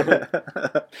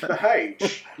 The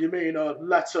H? You mean a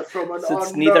letter from an unknown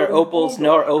it's neither Ophuls woman?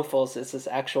 nor Ophuls is his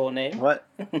actual name. What?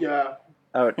 Yeah.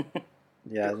 Oh,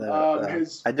 yeah. No,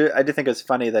 I do think it's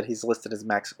funny that he's listed as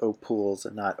Max Ophuls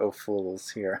and not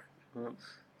Ophuls here.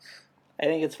 I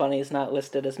think it's funny he's not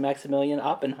listed as Maximilian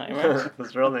Oppenheimer.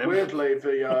 His real name. Weirdly,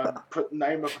 the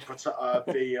name of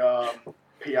the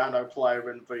piano player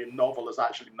in the novel is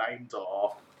actually named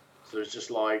her. So it's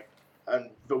just like,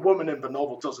 and the woman in the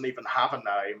novel doesn't even have a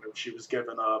name. She was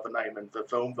given the name in the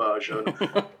film version.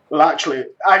 Well,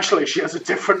 actually, she has a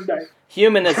different name.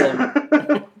 Humanism.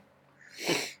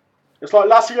 It's like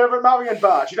Lassie over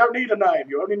Marienbad. You don't need a name.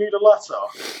 You only need a letter.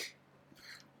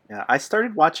 Yeah, I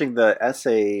started watching the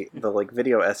essay, the like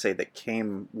video essay that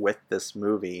came with this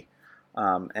movie,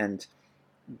 and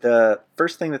the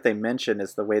first thing that they mention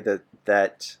is the way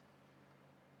that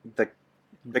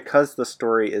because the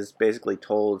story is basically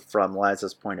told from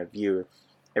Liza's point of view,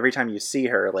 every time you see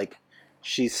her, like,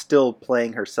 she's still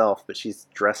playing herself, but she's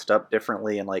dressed up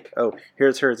differently, and like, oh,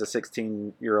 here's her as a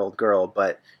 16-year-old girl,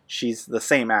 but she's the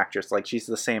same actress, like she's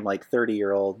the same like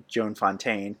 30-year-old Joan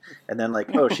Fontaine, and then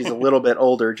like, oh, she's a little bit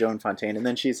older Joan Fontaine, and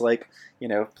then she's like,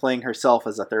 playing herself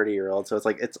as a 30-year-old. So it's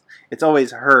like it's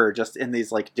always her, just in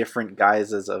these like different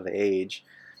guises of age.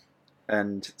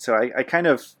 And so I kind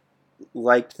of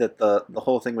liked that the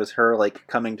whole thing was her like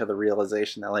coming to the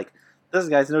realization that like, this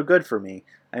guy's no good for me.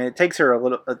 I mean, it takes her a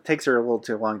little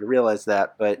too long to realize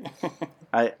that, but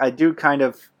I do kind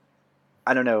of,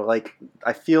 I don't know, like,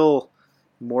 I feel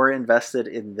more invested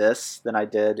in this than I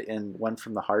did in One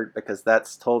from the Heart, because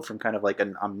that's told from kind of like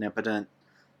an omnipotent,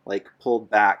 like, pulled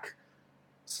back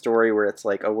story where it's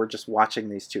like, oh, we're just watching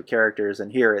these two characters,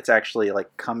 and here it's actually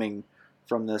like coming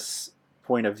from this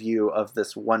point of view of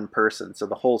this one person. So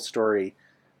the whole story,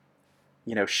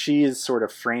 she's sort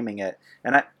of framing it.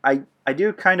 And I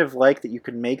do kind of like that you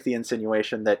could make the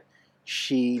insinuation that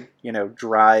she,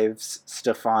 drives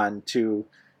Stefan to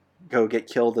go get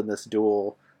killed in this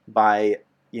duel by,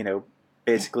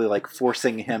 basically like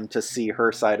forcing him to see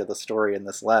her side of the story in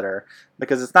this letter,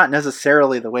 because it's not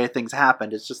necessarily the way things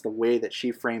happened, it's just the way that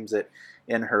she frames it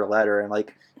in her letter, and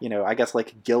like, I guess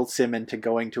like guilts him into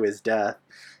going to his death.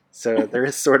 So there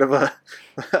is sort of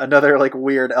another like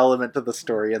weird element to the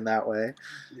story in that way.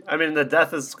 I mean, the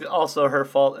death is also her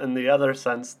fault in the other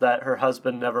sense that her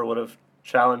husband never would have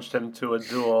challenged him to a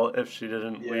duel if she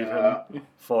didn't leave him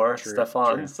for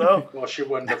Stefan. True. So, well, she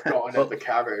wouldn't have gotten in the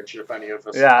carriage if any of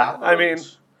us. Yeah, I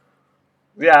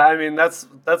mean, that's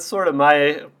sort of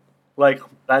my like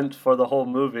bent for the whole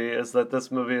movie, is that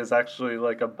this movie is actually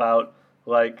like about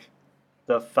like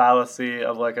the fallacy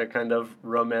of like a kind of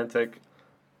romantic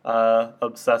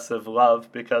obsessive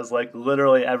love, because like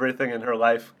literally everything in her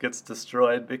life gets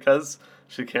destroyed because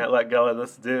she can't let go of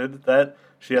this dude that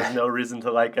she has no reason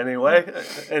to like anyway,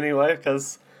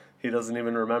 because he doesn't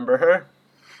even remember her.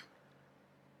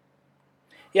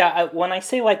 Yeah, when I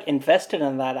say like invested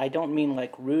in that, I don't mean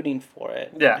like rooting for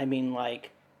it. Yeah. I mean like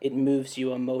it moves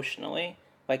you emotionally.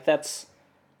 Like that's,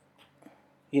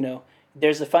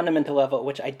 there's a fundamental level at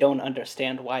which I don't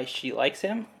understand why she likes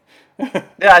him.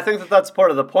 Yeah, I think that's part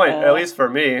of the point, at least for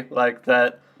me, like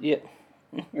that. Yeah.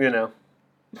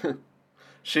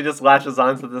 She just latches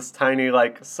onto this tiny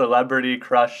like celebrity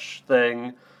crush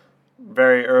thing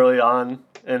very early on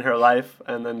in her life,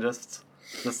 and then just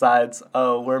decides,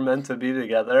 oh, we're meant to be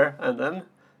together, and then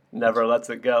never lets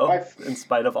it go, in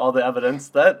spite of all the evidence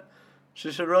that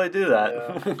she should really do that.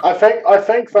 Yeah. I think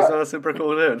that he's not a super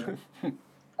cool dude.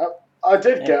 I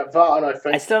did get that, and I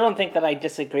think I still don't think that I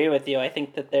disagree with you. I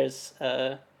think that there's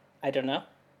I don't know.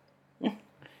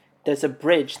 There's a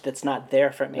bridge that's not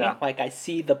there for me. Yeah. Like I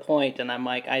see the point, and I'm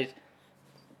like,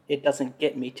 it doesn't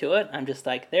get me to it. I'm just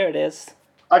like, there it is.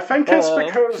 I think it's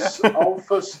because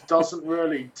Alphys doesn't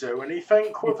really do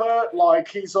anything with it. Like,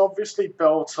 he's obviously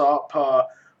built up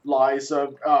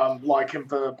Liza, like in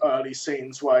the early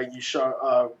scenes where he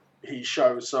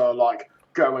shows her, like,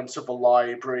 going to the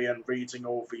library and reading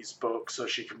all these books so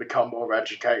she can become more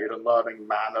educated and learning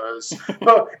manners.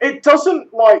 But it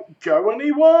doesn't, like, go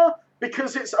anywhere,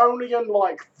 because it's only in,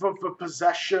 like, the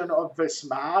possession of this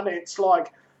man. It's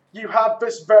like, you have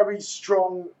this very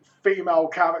strong female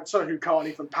character who can't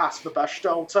even pass the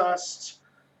Bechdel test.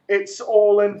 It's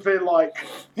all in the, like,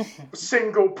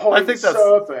 single point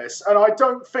service. And I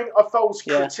don't think Athol's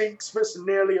critiques this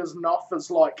nearly as enough as,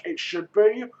 like, it should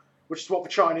be, which is what the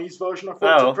Chinese version I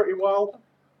thought did pretty well.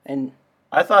 And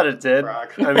I thought it did.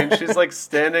 I mean, she's, like,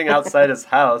 standing outside his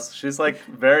house. She's, like,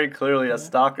 very clearly a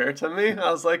stalker to me.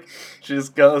 I was like, she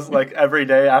just goes, like, every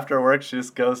day after work, she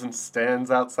just goes and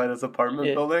stands outside his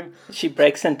apartment building. She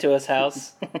breaks into his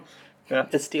house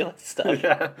to steal his stuff.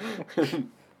 Yeah.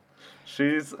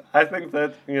 I think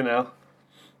that,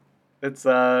 it's,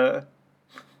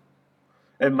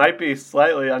 it might be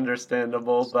slightly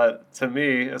understandable, but to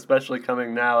me, especially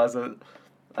coming now as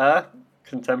a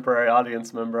contemporary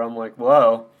audience member, I'm like,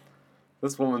 whoa,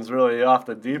 this woman's really off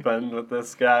the deep end with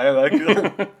this guy. Like,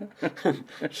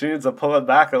 she needs to pull it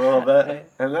back a little bit.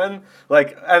 And then,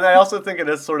 like, and I also think it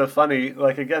is sort of funny,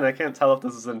 like, again, I can't tell if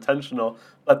this is intentional,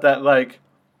 but that, like,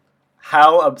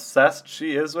 how obsessed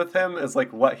she is with him is,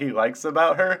 like, what he likes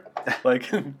about her.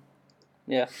 Like,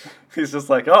 yeah. He's just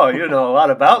like, oh, you know a lot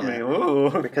about me.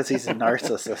 Ooh. Because he's a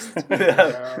narcissist.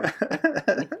 Yeah.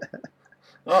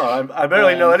 Oh, I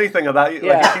barely know anything about you.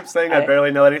 Like, he keeps saying I barely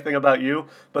know anything about you,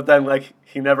 but then, like,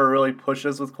 he never really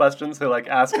pushes with questions. He'll, like,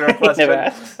 ask her a question,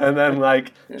 and then,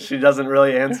 like, she doesn't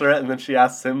really answer it, and then she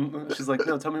asks him, she's like,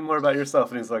 no, tell me more about yourself.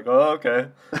 And he's like, oh, okay.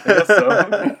 I guess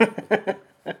so.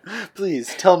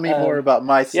 Please, tell me more about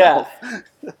myself. Yeah.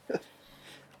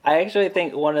 I actually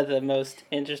think one of the most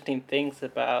interesting things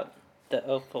about the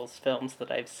Ophuls films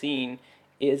that I've seen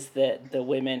is that the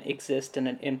women exist in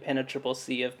an impenetrable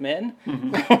sea of men.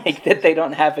 Mm-hmm. Like, that they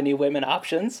don't have any women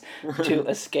options to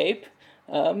escape.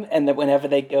 And that whenever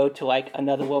they go to, like,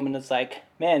 another woman is like,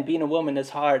 man, being a woman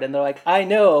is hard. And they're like, I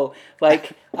know.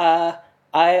 Like,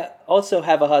 I also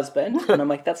have a husband. And I'm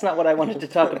like, that's not what I wanted to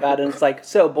talk about. And it's like,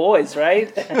 so boys,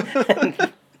 right? And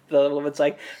the little woman's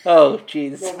like, oh,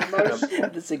 jeez. Well,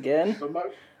 this again.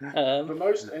 The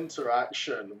most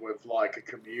interaction with, like, a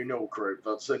communal group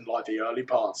that's in, like, the early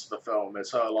parts of the film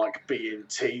is her, like, being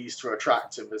teased for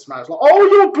attracting this man. It's like, oh,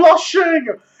 you're blushing!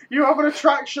 You have an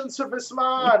attraction to this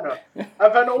man! And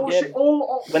then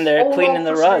when they're cleaning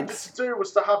the rugs, to do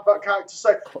was to have that character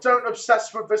say, don't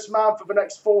obsess with this man for the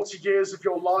next 40 years of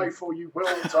your life or you will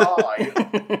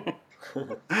die.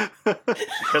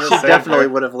 She definitely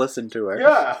would have listened to her.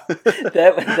 Yeah.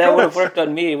 That would have worked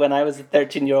on me when I was a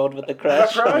 13-year-old with a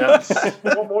crush. That's right.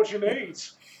 What more do you need?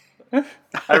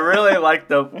 I really like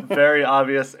the very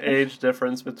obvious age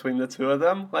difference between the two of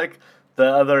them. Like, the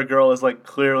other girl is, like,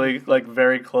 clearly, like,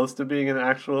 very close to being an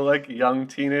actual, like, young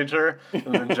teenager.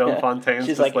 And then Joan Fontaine's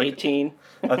She's just, like 18.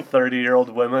 a 30-year-old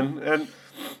woman.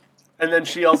 And then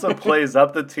she also plays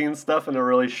up the teen stuff in a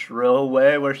really shrill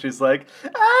way where she's like,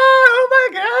 oh, my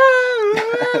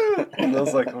God! And I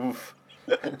was like, oof.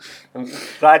 I'm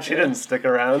glad she didn't stick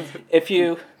around. If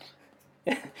you'd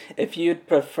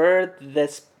prefer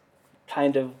this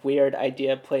kind of weird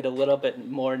idea played a little bit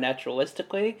more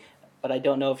naturalistically, but I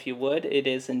don't know if you would, it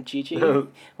is in Gigi.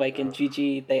 Like in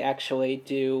Gigi, they actually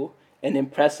do an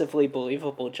impressively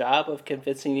believable job of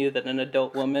convincing you that an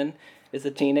adult woman is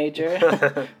a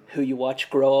teenager who you watch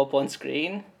grow up on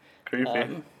screen.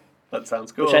 Creepy. That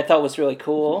sounds cool. Which I thought was really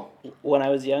cool when I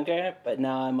was younger, but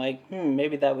now I'm like,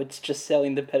 maybe that was just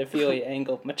selling the pedophilia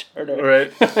angle much harder.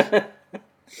 Right.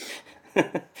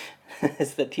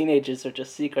 Is that teenagers are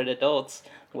just secret adults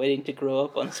waiting to grow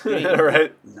up on screen.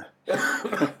 Right.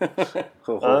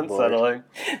 Oh, Unsettling.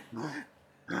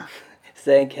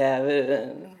 Thank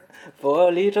heaven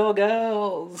for little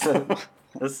girls.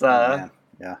 This yeah.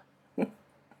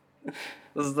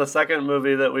 This is the second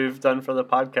movie that we've done for the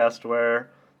podcast where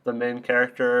the main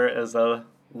character is a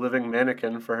living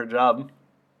mannequin for her job.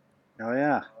 Oh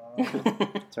yeah.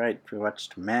 That's right. We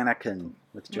watched Mannequin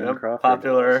with Joan Yep,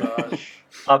 Crawford.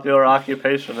 Popular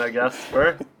occupation, I guess,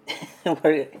 for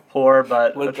we're poor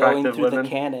but going attractive through women. the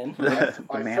canon.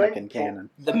 The mannequin canon.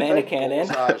 The mannequin.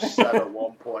 Borzage said at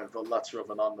one point that Letter of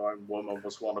an Unknown Woman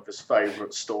was one of his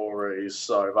favourite stories,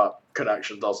 so that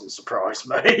connection doesn't surprise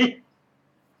me.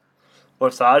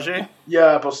 Borzage?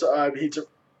 Yeah, but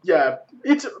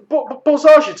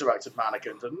Borzage directed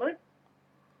Mannequin, didn't he?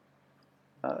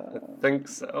 I think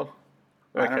so.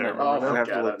 I can't don't remember know. Oh, now. We'll have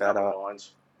to forget look it, that never up. mind.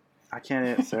 I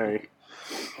can't. Sorry.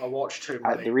 I watched too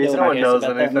The many. reason No No one one cares knows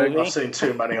about that anything. movie. I've seen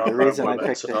too many The Unknown reason I Women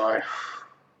picked it. today.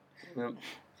 Yep.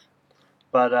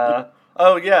 But,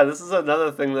 oh yeah, this is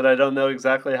another thing that I don't know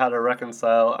exactly how to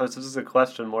reconcile. It's just a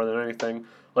question more than anything.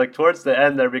 Like, towards the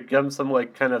end, there becomes some,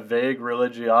 like, kind of vague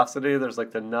religiosity. There's,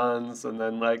 like, the nuns, and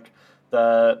then, like,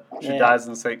 she dies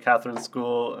in St. Catherine's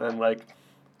School, and, like,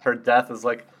 her death is,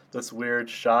 like, this weird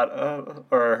shot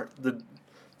or the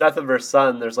death of her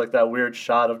son, there's, like, that weird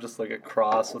shot of just, like, a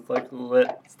cross with, like, lit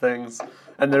things.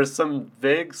 And there's some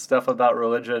vague stuff about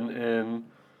religion in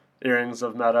Earrings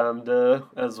of Madame de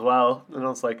as well. And I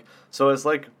was like, so is,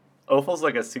 like, Ophal's,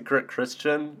 like, a secret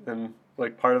Christian, and,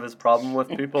 like, part of his problem with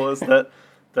people is that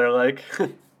they're, like,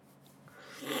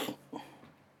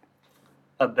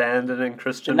 abandoning The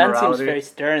Christian nun morality. seems very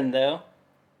stern, though.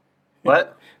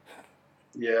 What?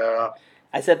 Yeah.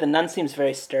 I said the nun seems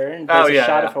very stern. There's a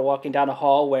shot yeah. of her walking down a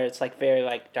hall where it's like very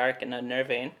like dark and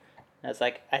unnerving. I was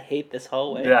like, I hate this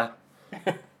hallway. Yeah.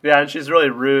 Yeah, and she's really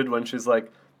rude when she's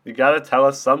like, you gotta tell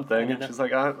us something. I And know. she's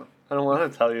like, I don't want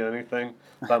to tell you anything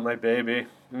about my baby.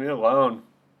 Leave me alone.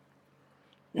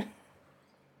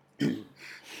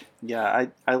 Yeah,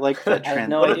 I like the I had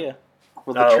no idea.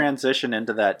 Well, the Oh. transition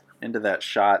into that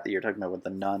shot that you're talking about with the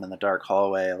nun in the dark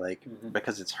hallway, like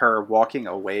because it's her walking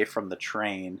away from the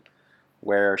train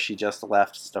where she just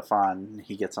left Stefan.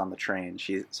 He gets on the train.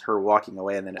 She's her walking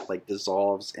away, and then it like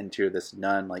dissolves into this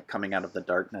nun like coming out of the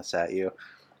darkness at you.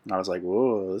 And I was like,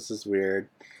 whoa, this is weird.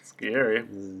 Scary.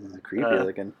 This is creepy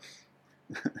looking.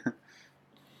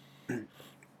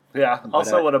 Yeah.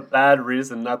 Also, what a bad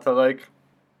reason not to like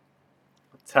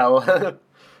tell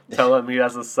him he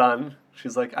has a son.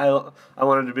 She's like, I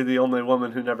wanted to be the only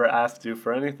woman who never asked you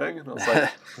for anything. And I was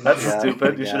like, that's Yeah,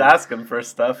 stupid. You yeah. should ask him for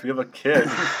stuff. You have a kid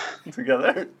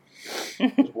together.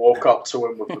 Just walk up to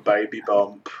him with the baby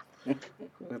bump.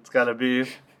 It's got to be.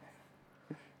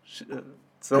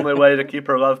 It's the only way to keep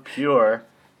her love pure.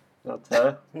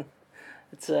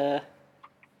 It's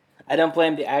I don't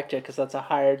blame the actor because that's a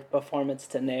hard performance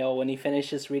to nail when he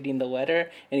finishes reading the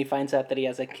letter and he finds out that he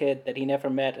has a kid that he never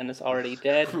met and is already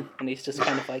dead, and he's just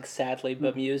kind of like sadly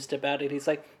bemused about it. He's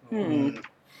like,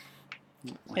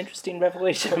 interesting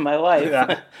revelation in my life.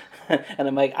 Yeah. And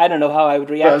I'm like, I don't know how I would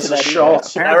react to There's a that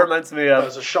shot. That reminds me of.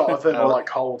 There's a shot of him like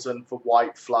holding the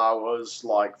white flowers,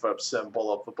 like the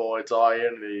symbol of the boy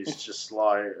dying. And he's just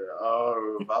like,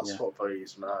 "Oh, that's what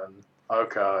these, man.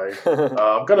 Okay,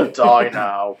 I'm gonna die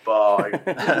now.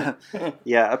 Bye."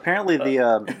 Yeah, apparently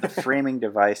the framing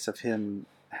device of him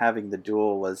having the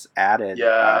duel was added Yeah,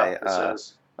 by it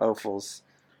is. Ophal's,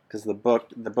 because the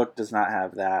book does not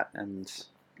have that, and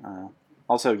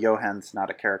also Johann's not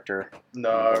a character.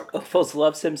 No, Opals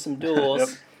loves him some duels. Yep.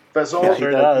 there's all Yeah, Sure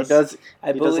he does. does I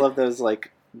he does believe love those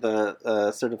like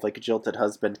the sort of like jilted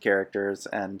husband characters,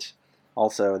 and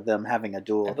also them having a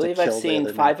duel I to believe kill I've the seen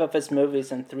other 5 of his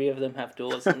movies, and 3 of them have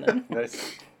duels in them.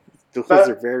 Nice. Duels But-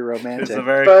 are very romantic. He's a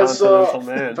very There's, continental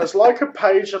man. There's like a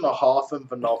page and a half in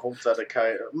the novel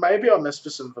dedicated. Maybe I missed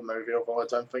this in the movie, although I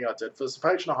don't think I did. There's a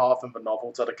page and a half in the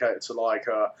novel dedicated to like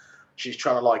she's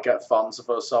trying to like get funds of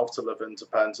herself to live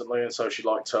independently, and so she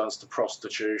like turns to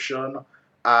prostitution.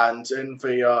 And in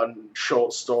the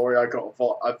short story, I got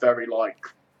a very like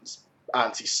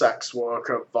anti-sex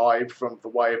worker vibe from the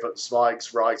way that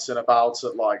Zweig's writing about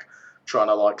it, like trying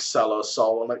to like sell her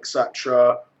soul and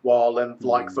etc. While in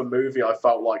like the movie, I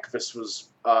felt like this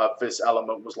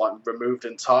element was like removed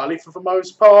entirely for the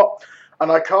most part,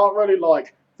 and I can't really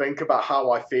like think about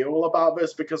how I feel about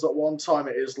this, because at one time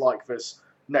it is like this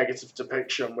negative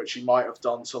depiction which he might have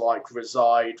done to like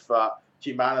reside that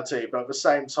humanity, but at the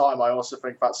same time I also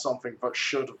think that's something that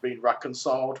should have been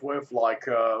reconciled with, like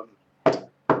one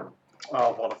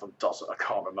of them does it, I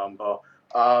can't remember.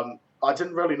 I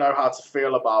didn't really know how to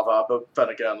feel about that, but then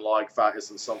again, like, that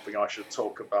isn't something I should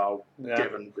talk about,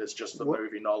 given it's just the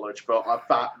movie knowledge, but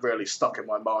that really stuck in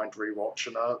my mind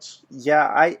rewatching it.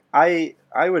 Yeah, I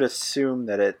would assume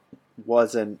that it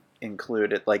wasn't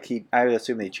included. Like, I would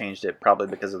assume they changed it probably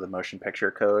because of the motion picture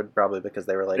code, probably because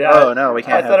they were like, oh no, we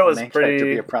can't have the main character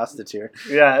be a prostitute.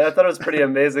 Yeah, I thought it was pretty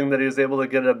amazing that he was able to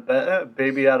get a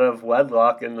baby out of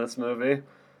wedlock in this movie.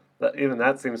 Even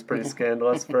that seems pretty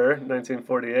scandalous for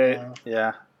 1948.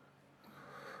 Yeah.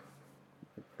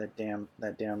 That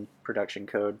damn production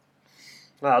code.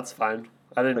 No, that's fine.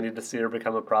 I didn't need to see her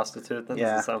become a prostitute. That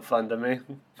doesn't sound fun to me.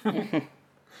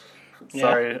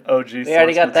 Sorry, OG. We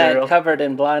already got material. that covered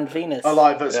in Blonde Venus. I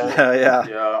like this.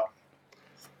 Yeah.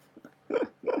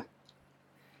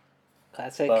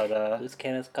 Classic. Loose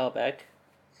Cannon's callback.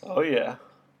 Oh yeah.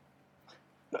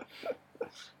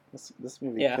 This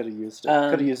movie could have used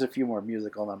a few more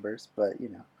musical numbers, but you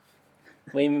know.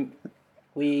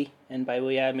 We and by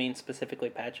we I mean specifically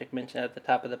Patrick mentioned at the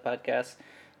top of the podcast,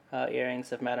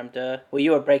 Earrings of Madame De. Well,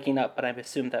 you were breaking up, but I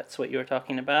assume that's what you were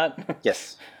talking about.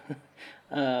 Yes.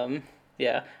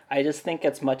 Yeah, I just think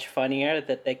it's much funnier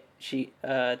that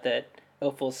that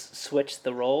Ophuls switched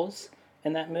the roles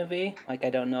in that movie. Like, I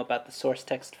don't know about the source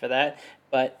text for that,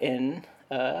 but in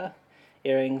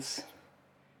Earrings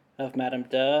of Madame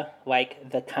De, like,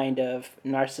 the kind of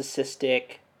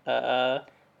narcissistic,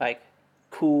 like,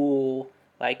 cool,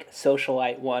 like,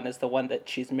 socialite one is the one that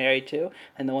she's married to,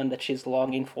 and the one that she's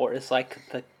longing for is, like,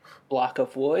 the block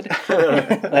of wood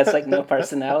that's like no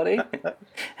personality.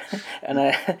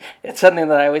 And it's something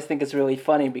that I always think is really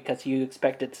funny, because you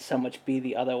expect it to so much be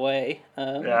the other way.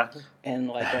 In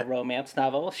like a romance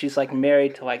novel, she's like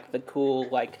married to like the cool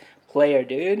like player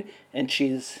dude, and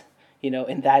she's, you know,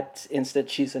 in that instant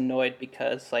she's annoyed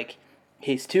because like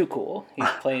he's too cool, he's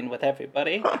playing with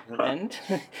everybody, and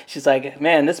she's like,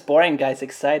 man, this boring guy's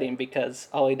exciting because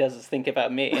all he does is think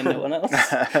about me and no one else.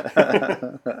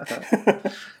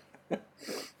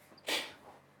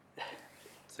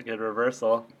 It's a good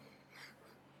reversal.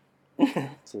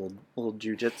 It's a little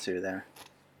jujitsu there.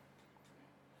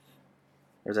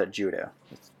 Or is that judo?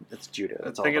 It's judo.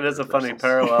 I think it is a funny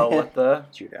parallel with the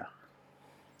judo.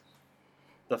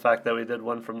 The fact that we did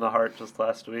One from the Heart just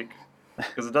last week.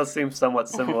 Because it does seem somewhat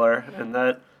similar in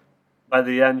that by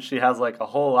the end she has like a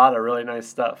whole lot of really nice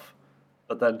stuff.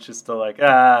 But then she's still like,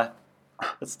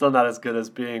 it's still not as good as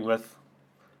being with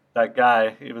that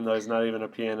guy, even though he's not even a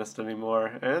pianist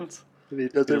anymore. And he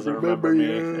doesn't remember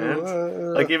me.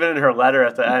 And like, even in her letter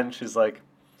at the end, she's like,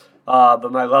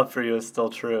 but my love for you is still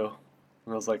true.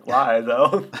 And I was like, why,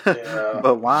 though? Yeah.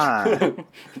 But why?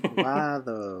 Why,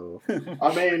 though?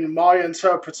 I mean, my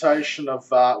interpretation of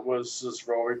that was, as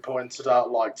Rory pointed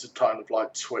out, like, to kind of,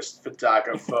 like, twist the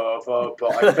dagger further,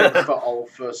 but I think that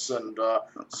Olphus and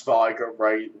Zweig are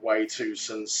way too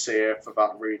sincere for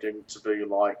that reading to be,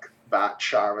 like, that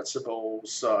charitable,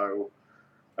 so,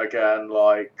 again,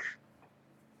 like...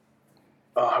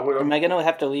 Am I going to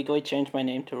have to legally change my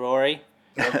name to Rory?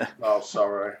 Oh,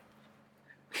 sorry.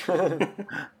 Yeah,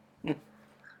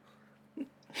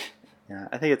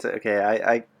 I think it's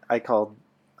okay. I called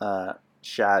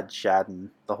Shadden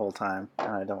the whole time,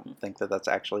 and I don't think that that's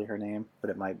actually her name, but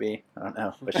it might be. I don't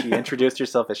know. But she introduced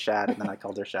herself as Shad, and then I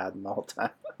called her Shadden the whole time.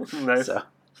 Nice. So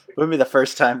it would be the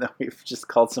first time that we've just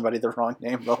called somebody the wrong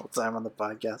name the whole time on the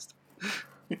podcast.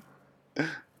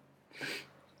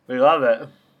 We love it.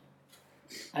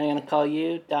 I'm going to call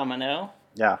you Domino.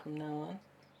 Yeah. From now on.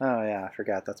 Oh, yeah, I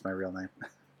forgot. That's my real name.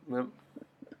 Yep.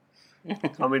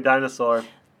 Call me Dinosaur.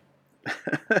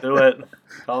 Do it.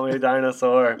 Call me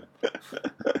Dinosaur.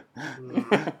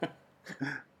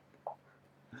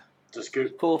 Just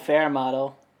good. Cool fair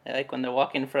model. I like when they're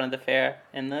walking in front of the fair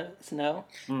in the snow.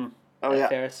 Oh that yeah,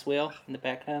 Ferris wheel in the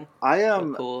background. I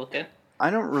So cool looking. I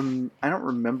don't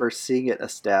remember seeing it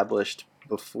established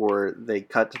before they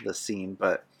cut to the scene,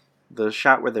 but the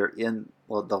shot where they're in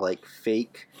the like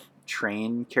fake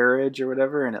train carriage or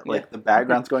whatever, and it Yeah. like the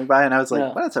background's going by, and I was like, No.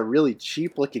 "Wow, that's a really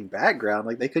cheap looking background.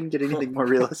 Like they couldn't get anything more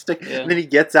realistic." Yeah. And then he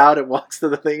gets out and walks to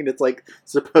the thing, and it's like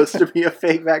supposed to be a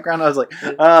fake background. I was like,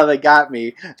 "Oh, they got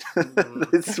me.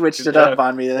 They switched it up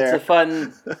on me there."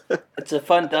 It's a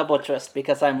fun double twist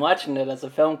because I'm watching it as a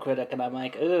film critic and I'm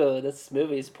like, ooh, this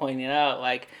movie's pointing out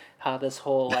like how this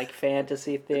whole like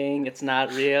fantasy thing, it's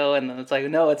not real, and then it's like,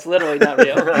 no, it's literally not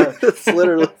real. It's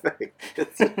literally fake.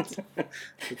 It's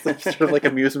like sort of like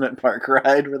amusement park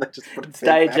ride where they just put a It's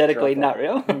fake diegetically backdrop not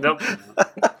real. Nope. on.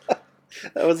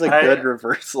 That was a good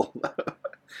reversal, though.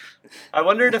 I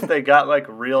wondered if they got like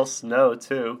real snow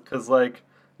too, because like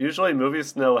usually movie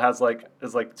snow is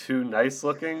like too nice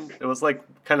looking. It was like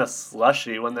kind of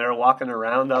slushy when they were walking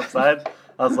around outside.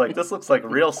 I was like, this looks like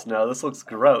real snow. This looks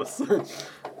gross.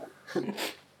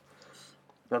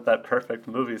 Not that perfect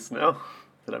movie snow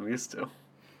that I'm used to.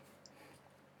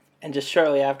 And just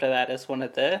shortly after that is one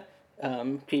of the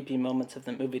creepy moments of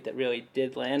the movie that really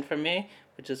did land for me,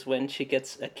 which is when she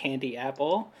gets a candy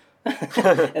apple.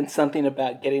 And something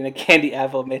about getting a candy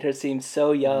apple made her seem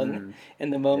so young in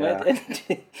the moment. Yeah.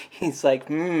 And he's like,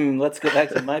 let's go back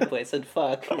to my place and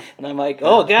fuck. And I'm like,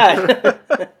 oh, God.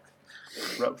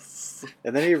 Gross.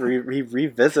 And then he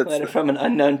revisits. Letter from an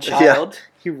unknown child. Yeah,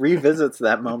 he revisits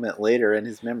that moment later in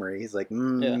his memory. He's like,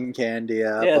 candy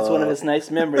apple. Yeah, it's one of his nice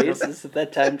memories. Is at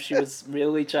that time she was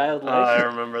really childlike. Oh, I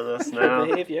remember this in her now.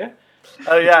 behavior.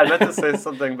 Oh yeah, I meant to say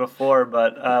something before,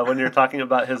 but when you're talking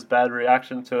about his bad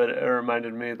reaction to it, it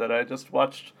reminded me that I just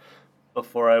watched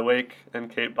Before I Wake, and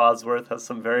Kate Bosworth has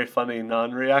some very funny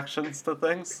non-reactions to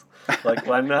things. Like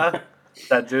when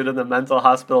that dude in the mental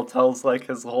hospital tells like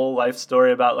his whole life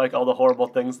story about like all the horrible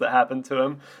things that happened to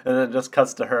him, and then it just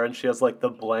cuts to her and she has like the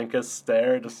blankest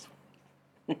stare. Just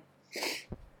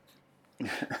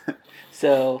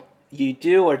So you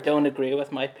do or don't agree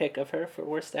with my pick of her for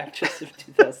worst actress of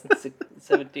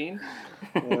 2017?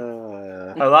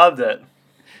 I loved it.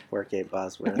 Poor Kate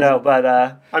Bosworth. No, but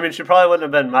I mean, she probably wouldn't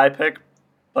have been my pick,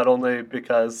 but only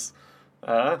because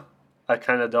I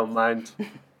kind of don't mind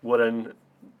wooden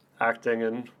acting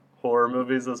in horror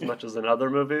movies as much as in other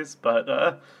movies.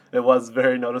 But it was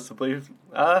very noticeably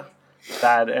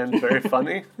bad and very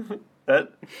funny.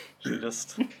 That she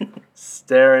just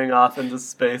staring off into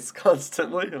space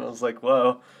constantly, and I was like,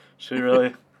 whoa, she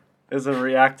really isn't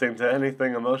reacting to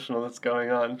anything emotional that's going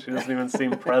on. She doesn't even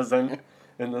seem present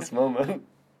in this moment.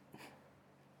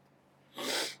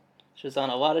 She was on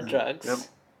a lot of drugs. Yep.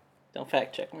 Don't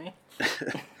fact check me.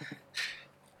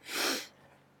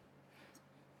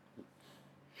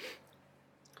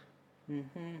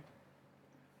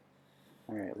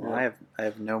 All right. Well, I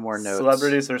have no more notes.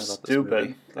 Celebrities are about this stupid.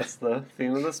 movie. That's the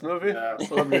theme of this movie. Yeah.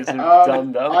 Celebrities are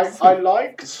dumb dumb. I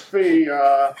liked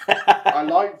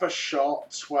the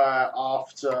shot where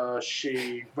after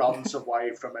she runs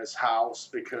away from his house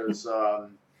because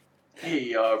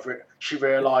she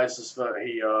realizes that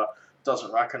he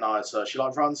doesn't recognize her. She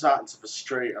like runs out into the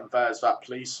street and there's that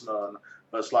policeman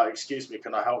that's like, "Excuse me,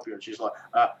 can I help you?" And she's like,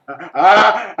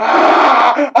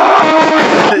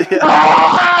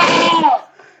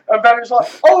 And then it's like,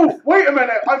 "Oh, wait a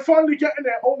minute, I'm finally getting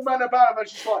it. All men about him." And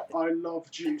she's like, "I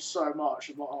loved you so much."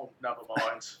 I'm like, "Oh, never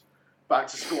mind. Back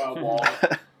to square one."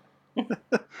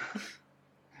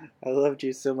 I loved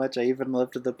you so much. I even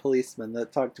loved the policeman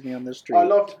that talked to me on the street. I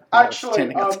loved. when I was Actually,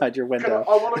 standing outside your window.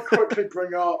 I want to quickly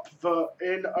bring up that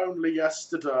in Only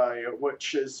Yesterday,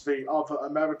 which is the other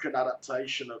American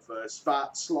adaptation of this,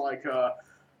 that's like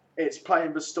it's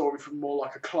playing the story from more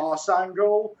like a class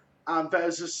angle. And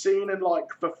there's a scene in like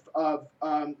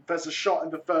there's a shot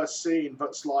in the first scene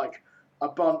that's like a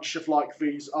bunch of like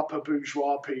these upper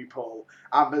bourgeois people,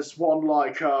 and there's one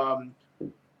like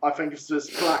I think it's this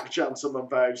black gentleman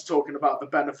there who's talking about the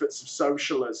benefits of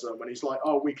socialism, and he's like,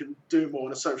 "Oh, we can do more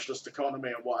in a socialist economy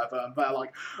and whatever," and they're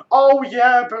like, "Oh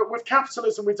yeah, but with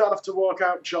capitalism we don't have to work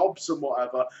out jobs and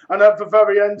whatever." And at the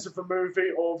very end of the movie,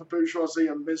 all the bourgeoisie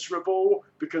are miserable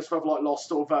because they've like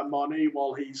lost all their money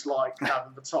while he's like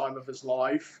having the time of his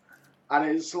life, and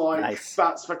it's like Nice.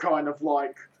 That's the kind of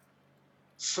like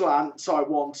slants I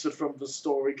wanted from the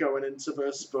story going into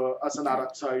this, but as an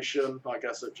adaptation, I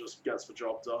guess it just gets the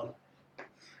job done.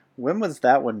 When was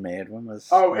that one made? When was?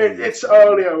 Oh, it's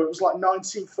earlier. It was like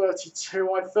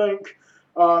 1932, I think.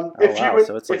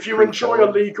 If you enjoy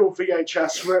illegal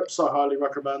VHS rips, I highly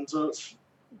recommend it.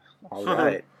 All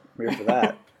right, I'm here for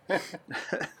that.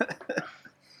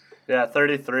 Yeah,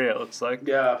 33 it looks like.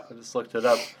 Yeah. I just looked it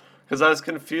up. Because I was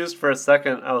confused for a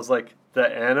second. I was like, the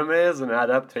anime is an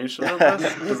adaptation of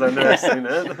this? Because I've never seen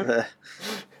it.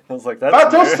 I was like,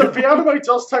 that's weird. The anime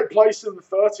does take place in the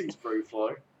 30s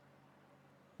briefly.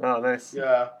 Oh, nice.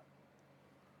 Yeah.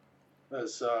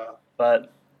 There's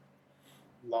But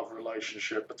love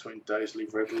relationship between Daisley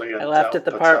Ridley and I laughed at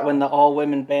the part when the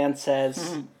all-women band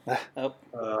says... I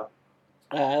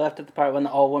laughed at the part when the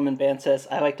all-women band says,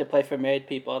 I like to play for married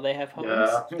people. They have homes.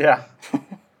 Yeah.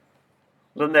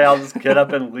 Then they all just get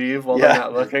up and leave while they're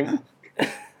not looking.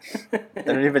 They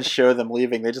don't even show them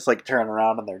leaving. They just like turn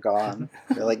around and they're gone.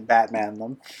 They like Batman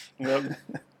them. Yep.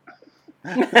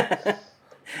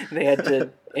 They had to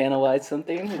analyze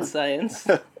something in science.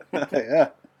 Yeah.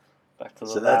 Back to the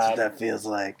So that's what lab. that feels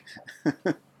like.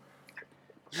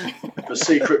 The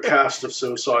secret cast of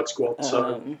Suicide Squad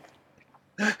 2.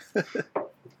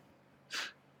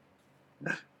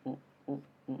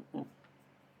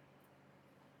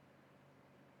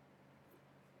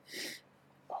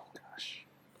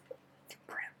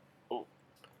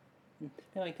 I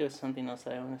feel like there was something else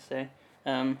that I want to say.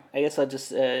 I guess I'll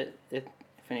just, if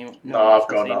anyone... I've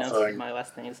got nothing. My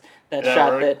last thing is that Yeah,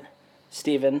 shot right. that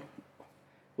Steven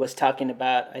was talking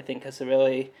about, I think is a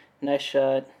really nice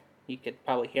shot. You could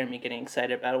probably hear me getting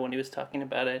excited about it when he was talking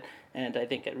about it, and I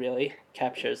think it really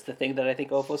captures the thing that I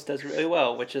think Ophuls does really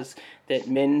well, which is that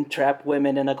men trap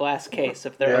women in a glass case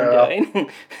of their own doing.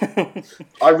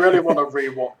 I really want to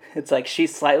rewatch. It's like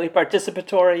she's slightly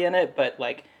participatory in it, but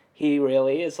like he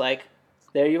really is like,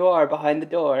 there you are behind the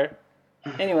door.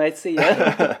 Anyway, see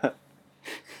ya.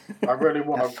 I really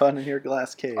want Have to. fun in your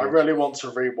glass cage. I really want to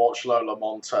rewatch Lola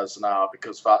Montez now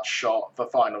because that shot, the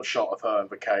final shot of her in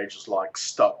the cage, is like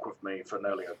stuck with me for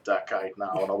nearly a decade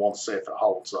now, and I want to see if it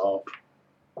holds up.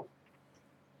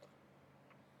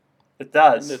 It The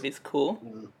does. movie's cool.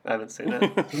 I haven't seen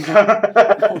it.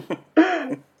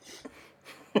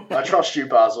 I trust you,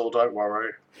 Basil. Don't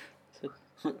worry.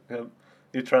 Yep.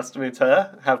 You trust me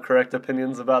to have correct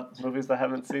opinions about movies I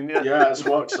haven't seen yet? Yeah, it's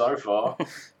worked so far.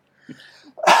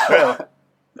 True.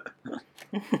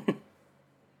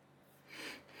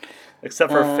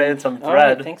 Except for Phantom Thread. all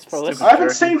right, thanks for Stupid listening. I haven't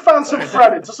jerk. seen Phantom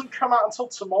Thread. It doesn't come out until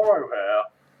tomorrow here.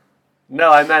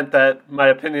 No, I meant that my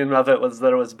opinion of it was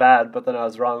that it was bad, but then I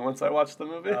was wrong once I watched the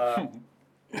movie.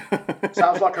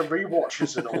 Sounds like a rewatch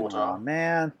is in order. Oh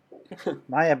man,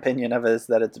 my opinion of it is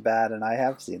that it's bad, and I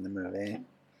have seen the movie.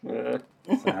 Yeah,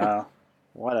 So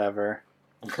whatever.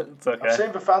 it's I've okay.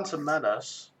 seen The Phantom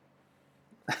Menace.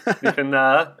 You can,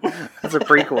 That's a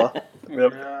prequel.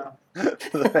 yep. Yeah.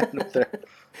 The Phantom Thread.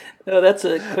 No, that's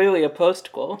clearly a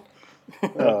post-goal.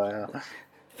 Oh yeah.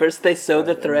 First they sew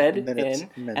the thread Minutes, in,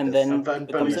 minutes. and then And then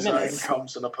it Billy becomes a Zane menace.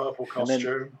 comes in a purple And then-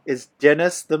 costume. Is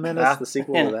Dennis the Menace Ah. the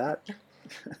sequel Yeah. to that?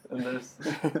 And there's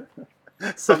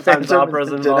sometimes Phantom operas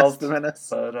and involved, Dennis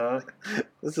the Menace. but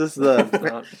This is the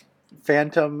not.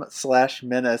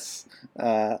 Phantom/Menace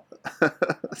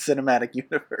cinematic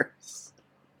universe.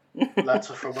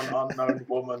 Letter from an Unknown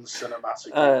Woman cinematic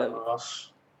universe.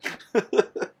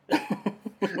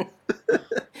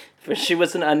 First she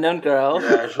was an unknown girl.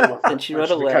 Yeah, Then she wrote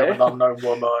a became letter. an unknown And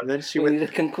woman. then she We was need a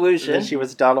conclusion. then she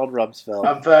was Donald Rumsfeld.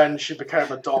 And then she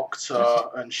became a doctor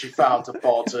and she found a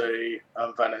body.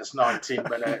 And then it's 19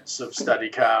 minutes of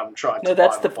Steadicam trying No, to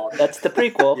that's find the the body. that's the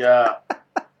prequel. Yeah.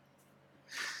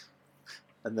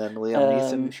 And then Liam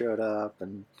Neeson showed up,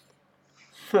 and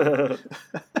how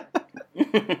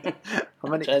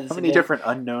many Try this how many again. different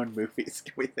unknown movies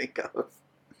can we think of?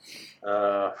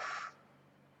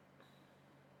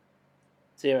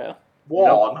 0.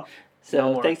 One. So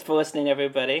No more. thanks for listening,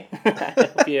 everybody. I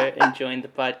hope you're enjoying the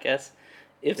podcast.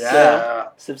 If so, Yeah.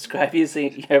 subscribe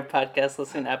using your podcast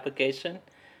listening application,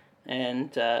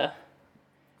 and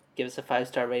give us a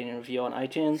 5-star rating and review on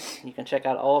iTunes. You can check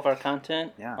out all of our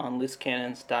content Yeah. on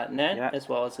loosecannons.net, Yeah. as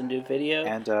well as a new video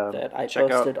And that I check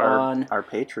posted out on. our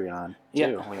Patreon too.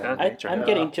 Yeah. We have a I'm Patreon.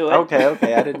 getting to it. Okay.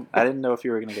 I didn't know if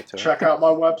you were gonna get to it. Check out my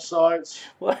website.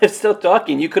 Well, I'm still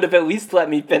talking. You could have at least let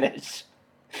me finish.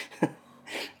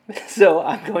 So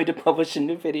I'm going to publish a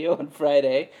new video on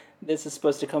Friday. This is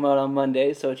supposed to come out on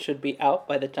Monday, so it should be out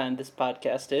by the time this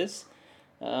podcast is.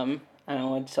 I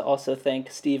want to also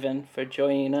thank Stephen for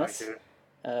joining us. Thank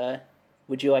you.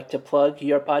 Would you like to plug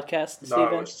your podcast, No,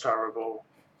 Stephen? it's terrible.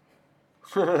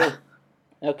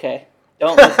 Okay.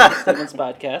 Don't listen to Stephen's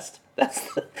podcast. That's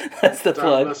the Don't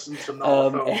plug. listen to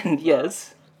Novel. And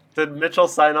yes. Did Mitchell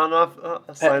sign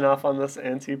off on this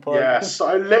anti-plug? Yes,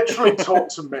 I literally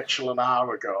talked to Mitchell an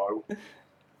hour ago.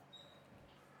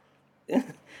 You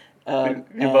And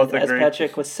both as agree.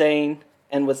 Patrick was saying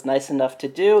and was nice enough to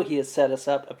do, he has set us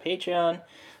up a Patreon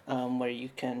where you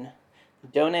can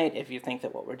donate if you think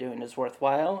that what we're doing is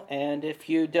worthwhile, and if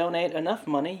you donate enough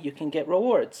money, you can get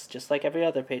rewards, just like every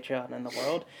other Patreon in the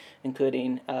world,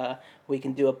 including we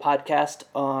can do a podcast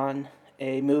on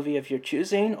a movie of your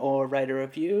choosing, or write a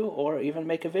review, or even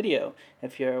make a video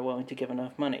if you're willing to give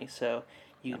enough money. So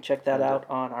you can check that out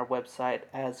on our website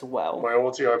as well. My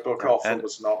audiobook offer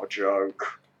was not a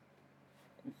joke.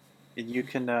 You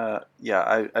can, I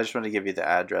just want to give you the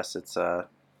address. It's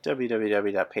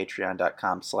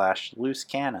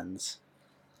www.patreon.com/loosecannons.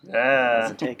 Yeah. It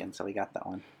wasn't taken, so we got that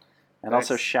one. And Nice.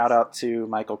 also shout out to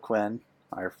Michael Quinn,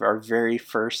 our very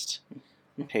first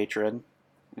patron.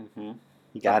 Mm-hmm.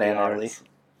 He got in early. Yards.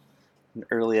 An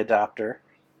early adopter.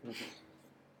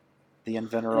 The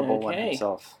invenerable one Okay.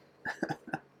 himself.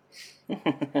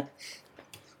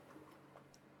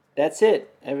 That's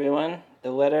it, everyone.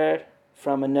 The letter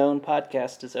from a known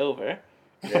podcast is over.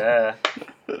 Yeah.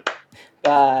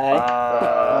 Bye.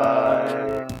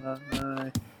 Bye.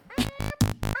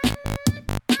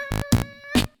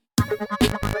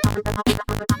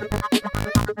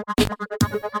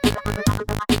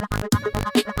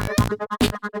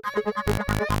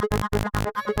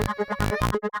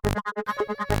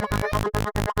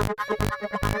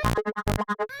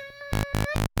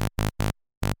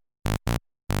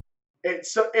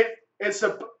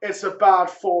 It's a bad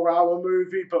 4-hour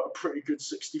movie, but a pretty good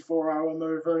 64-hour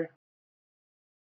movie.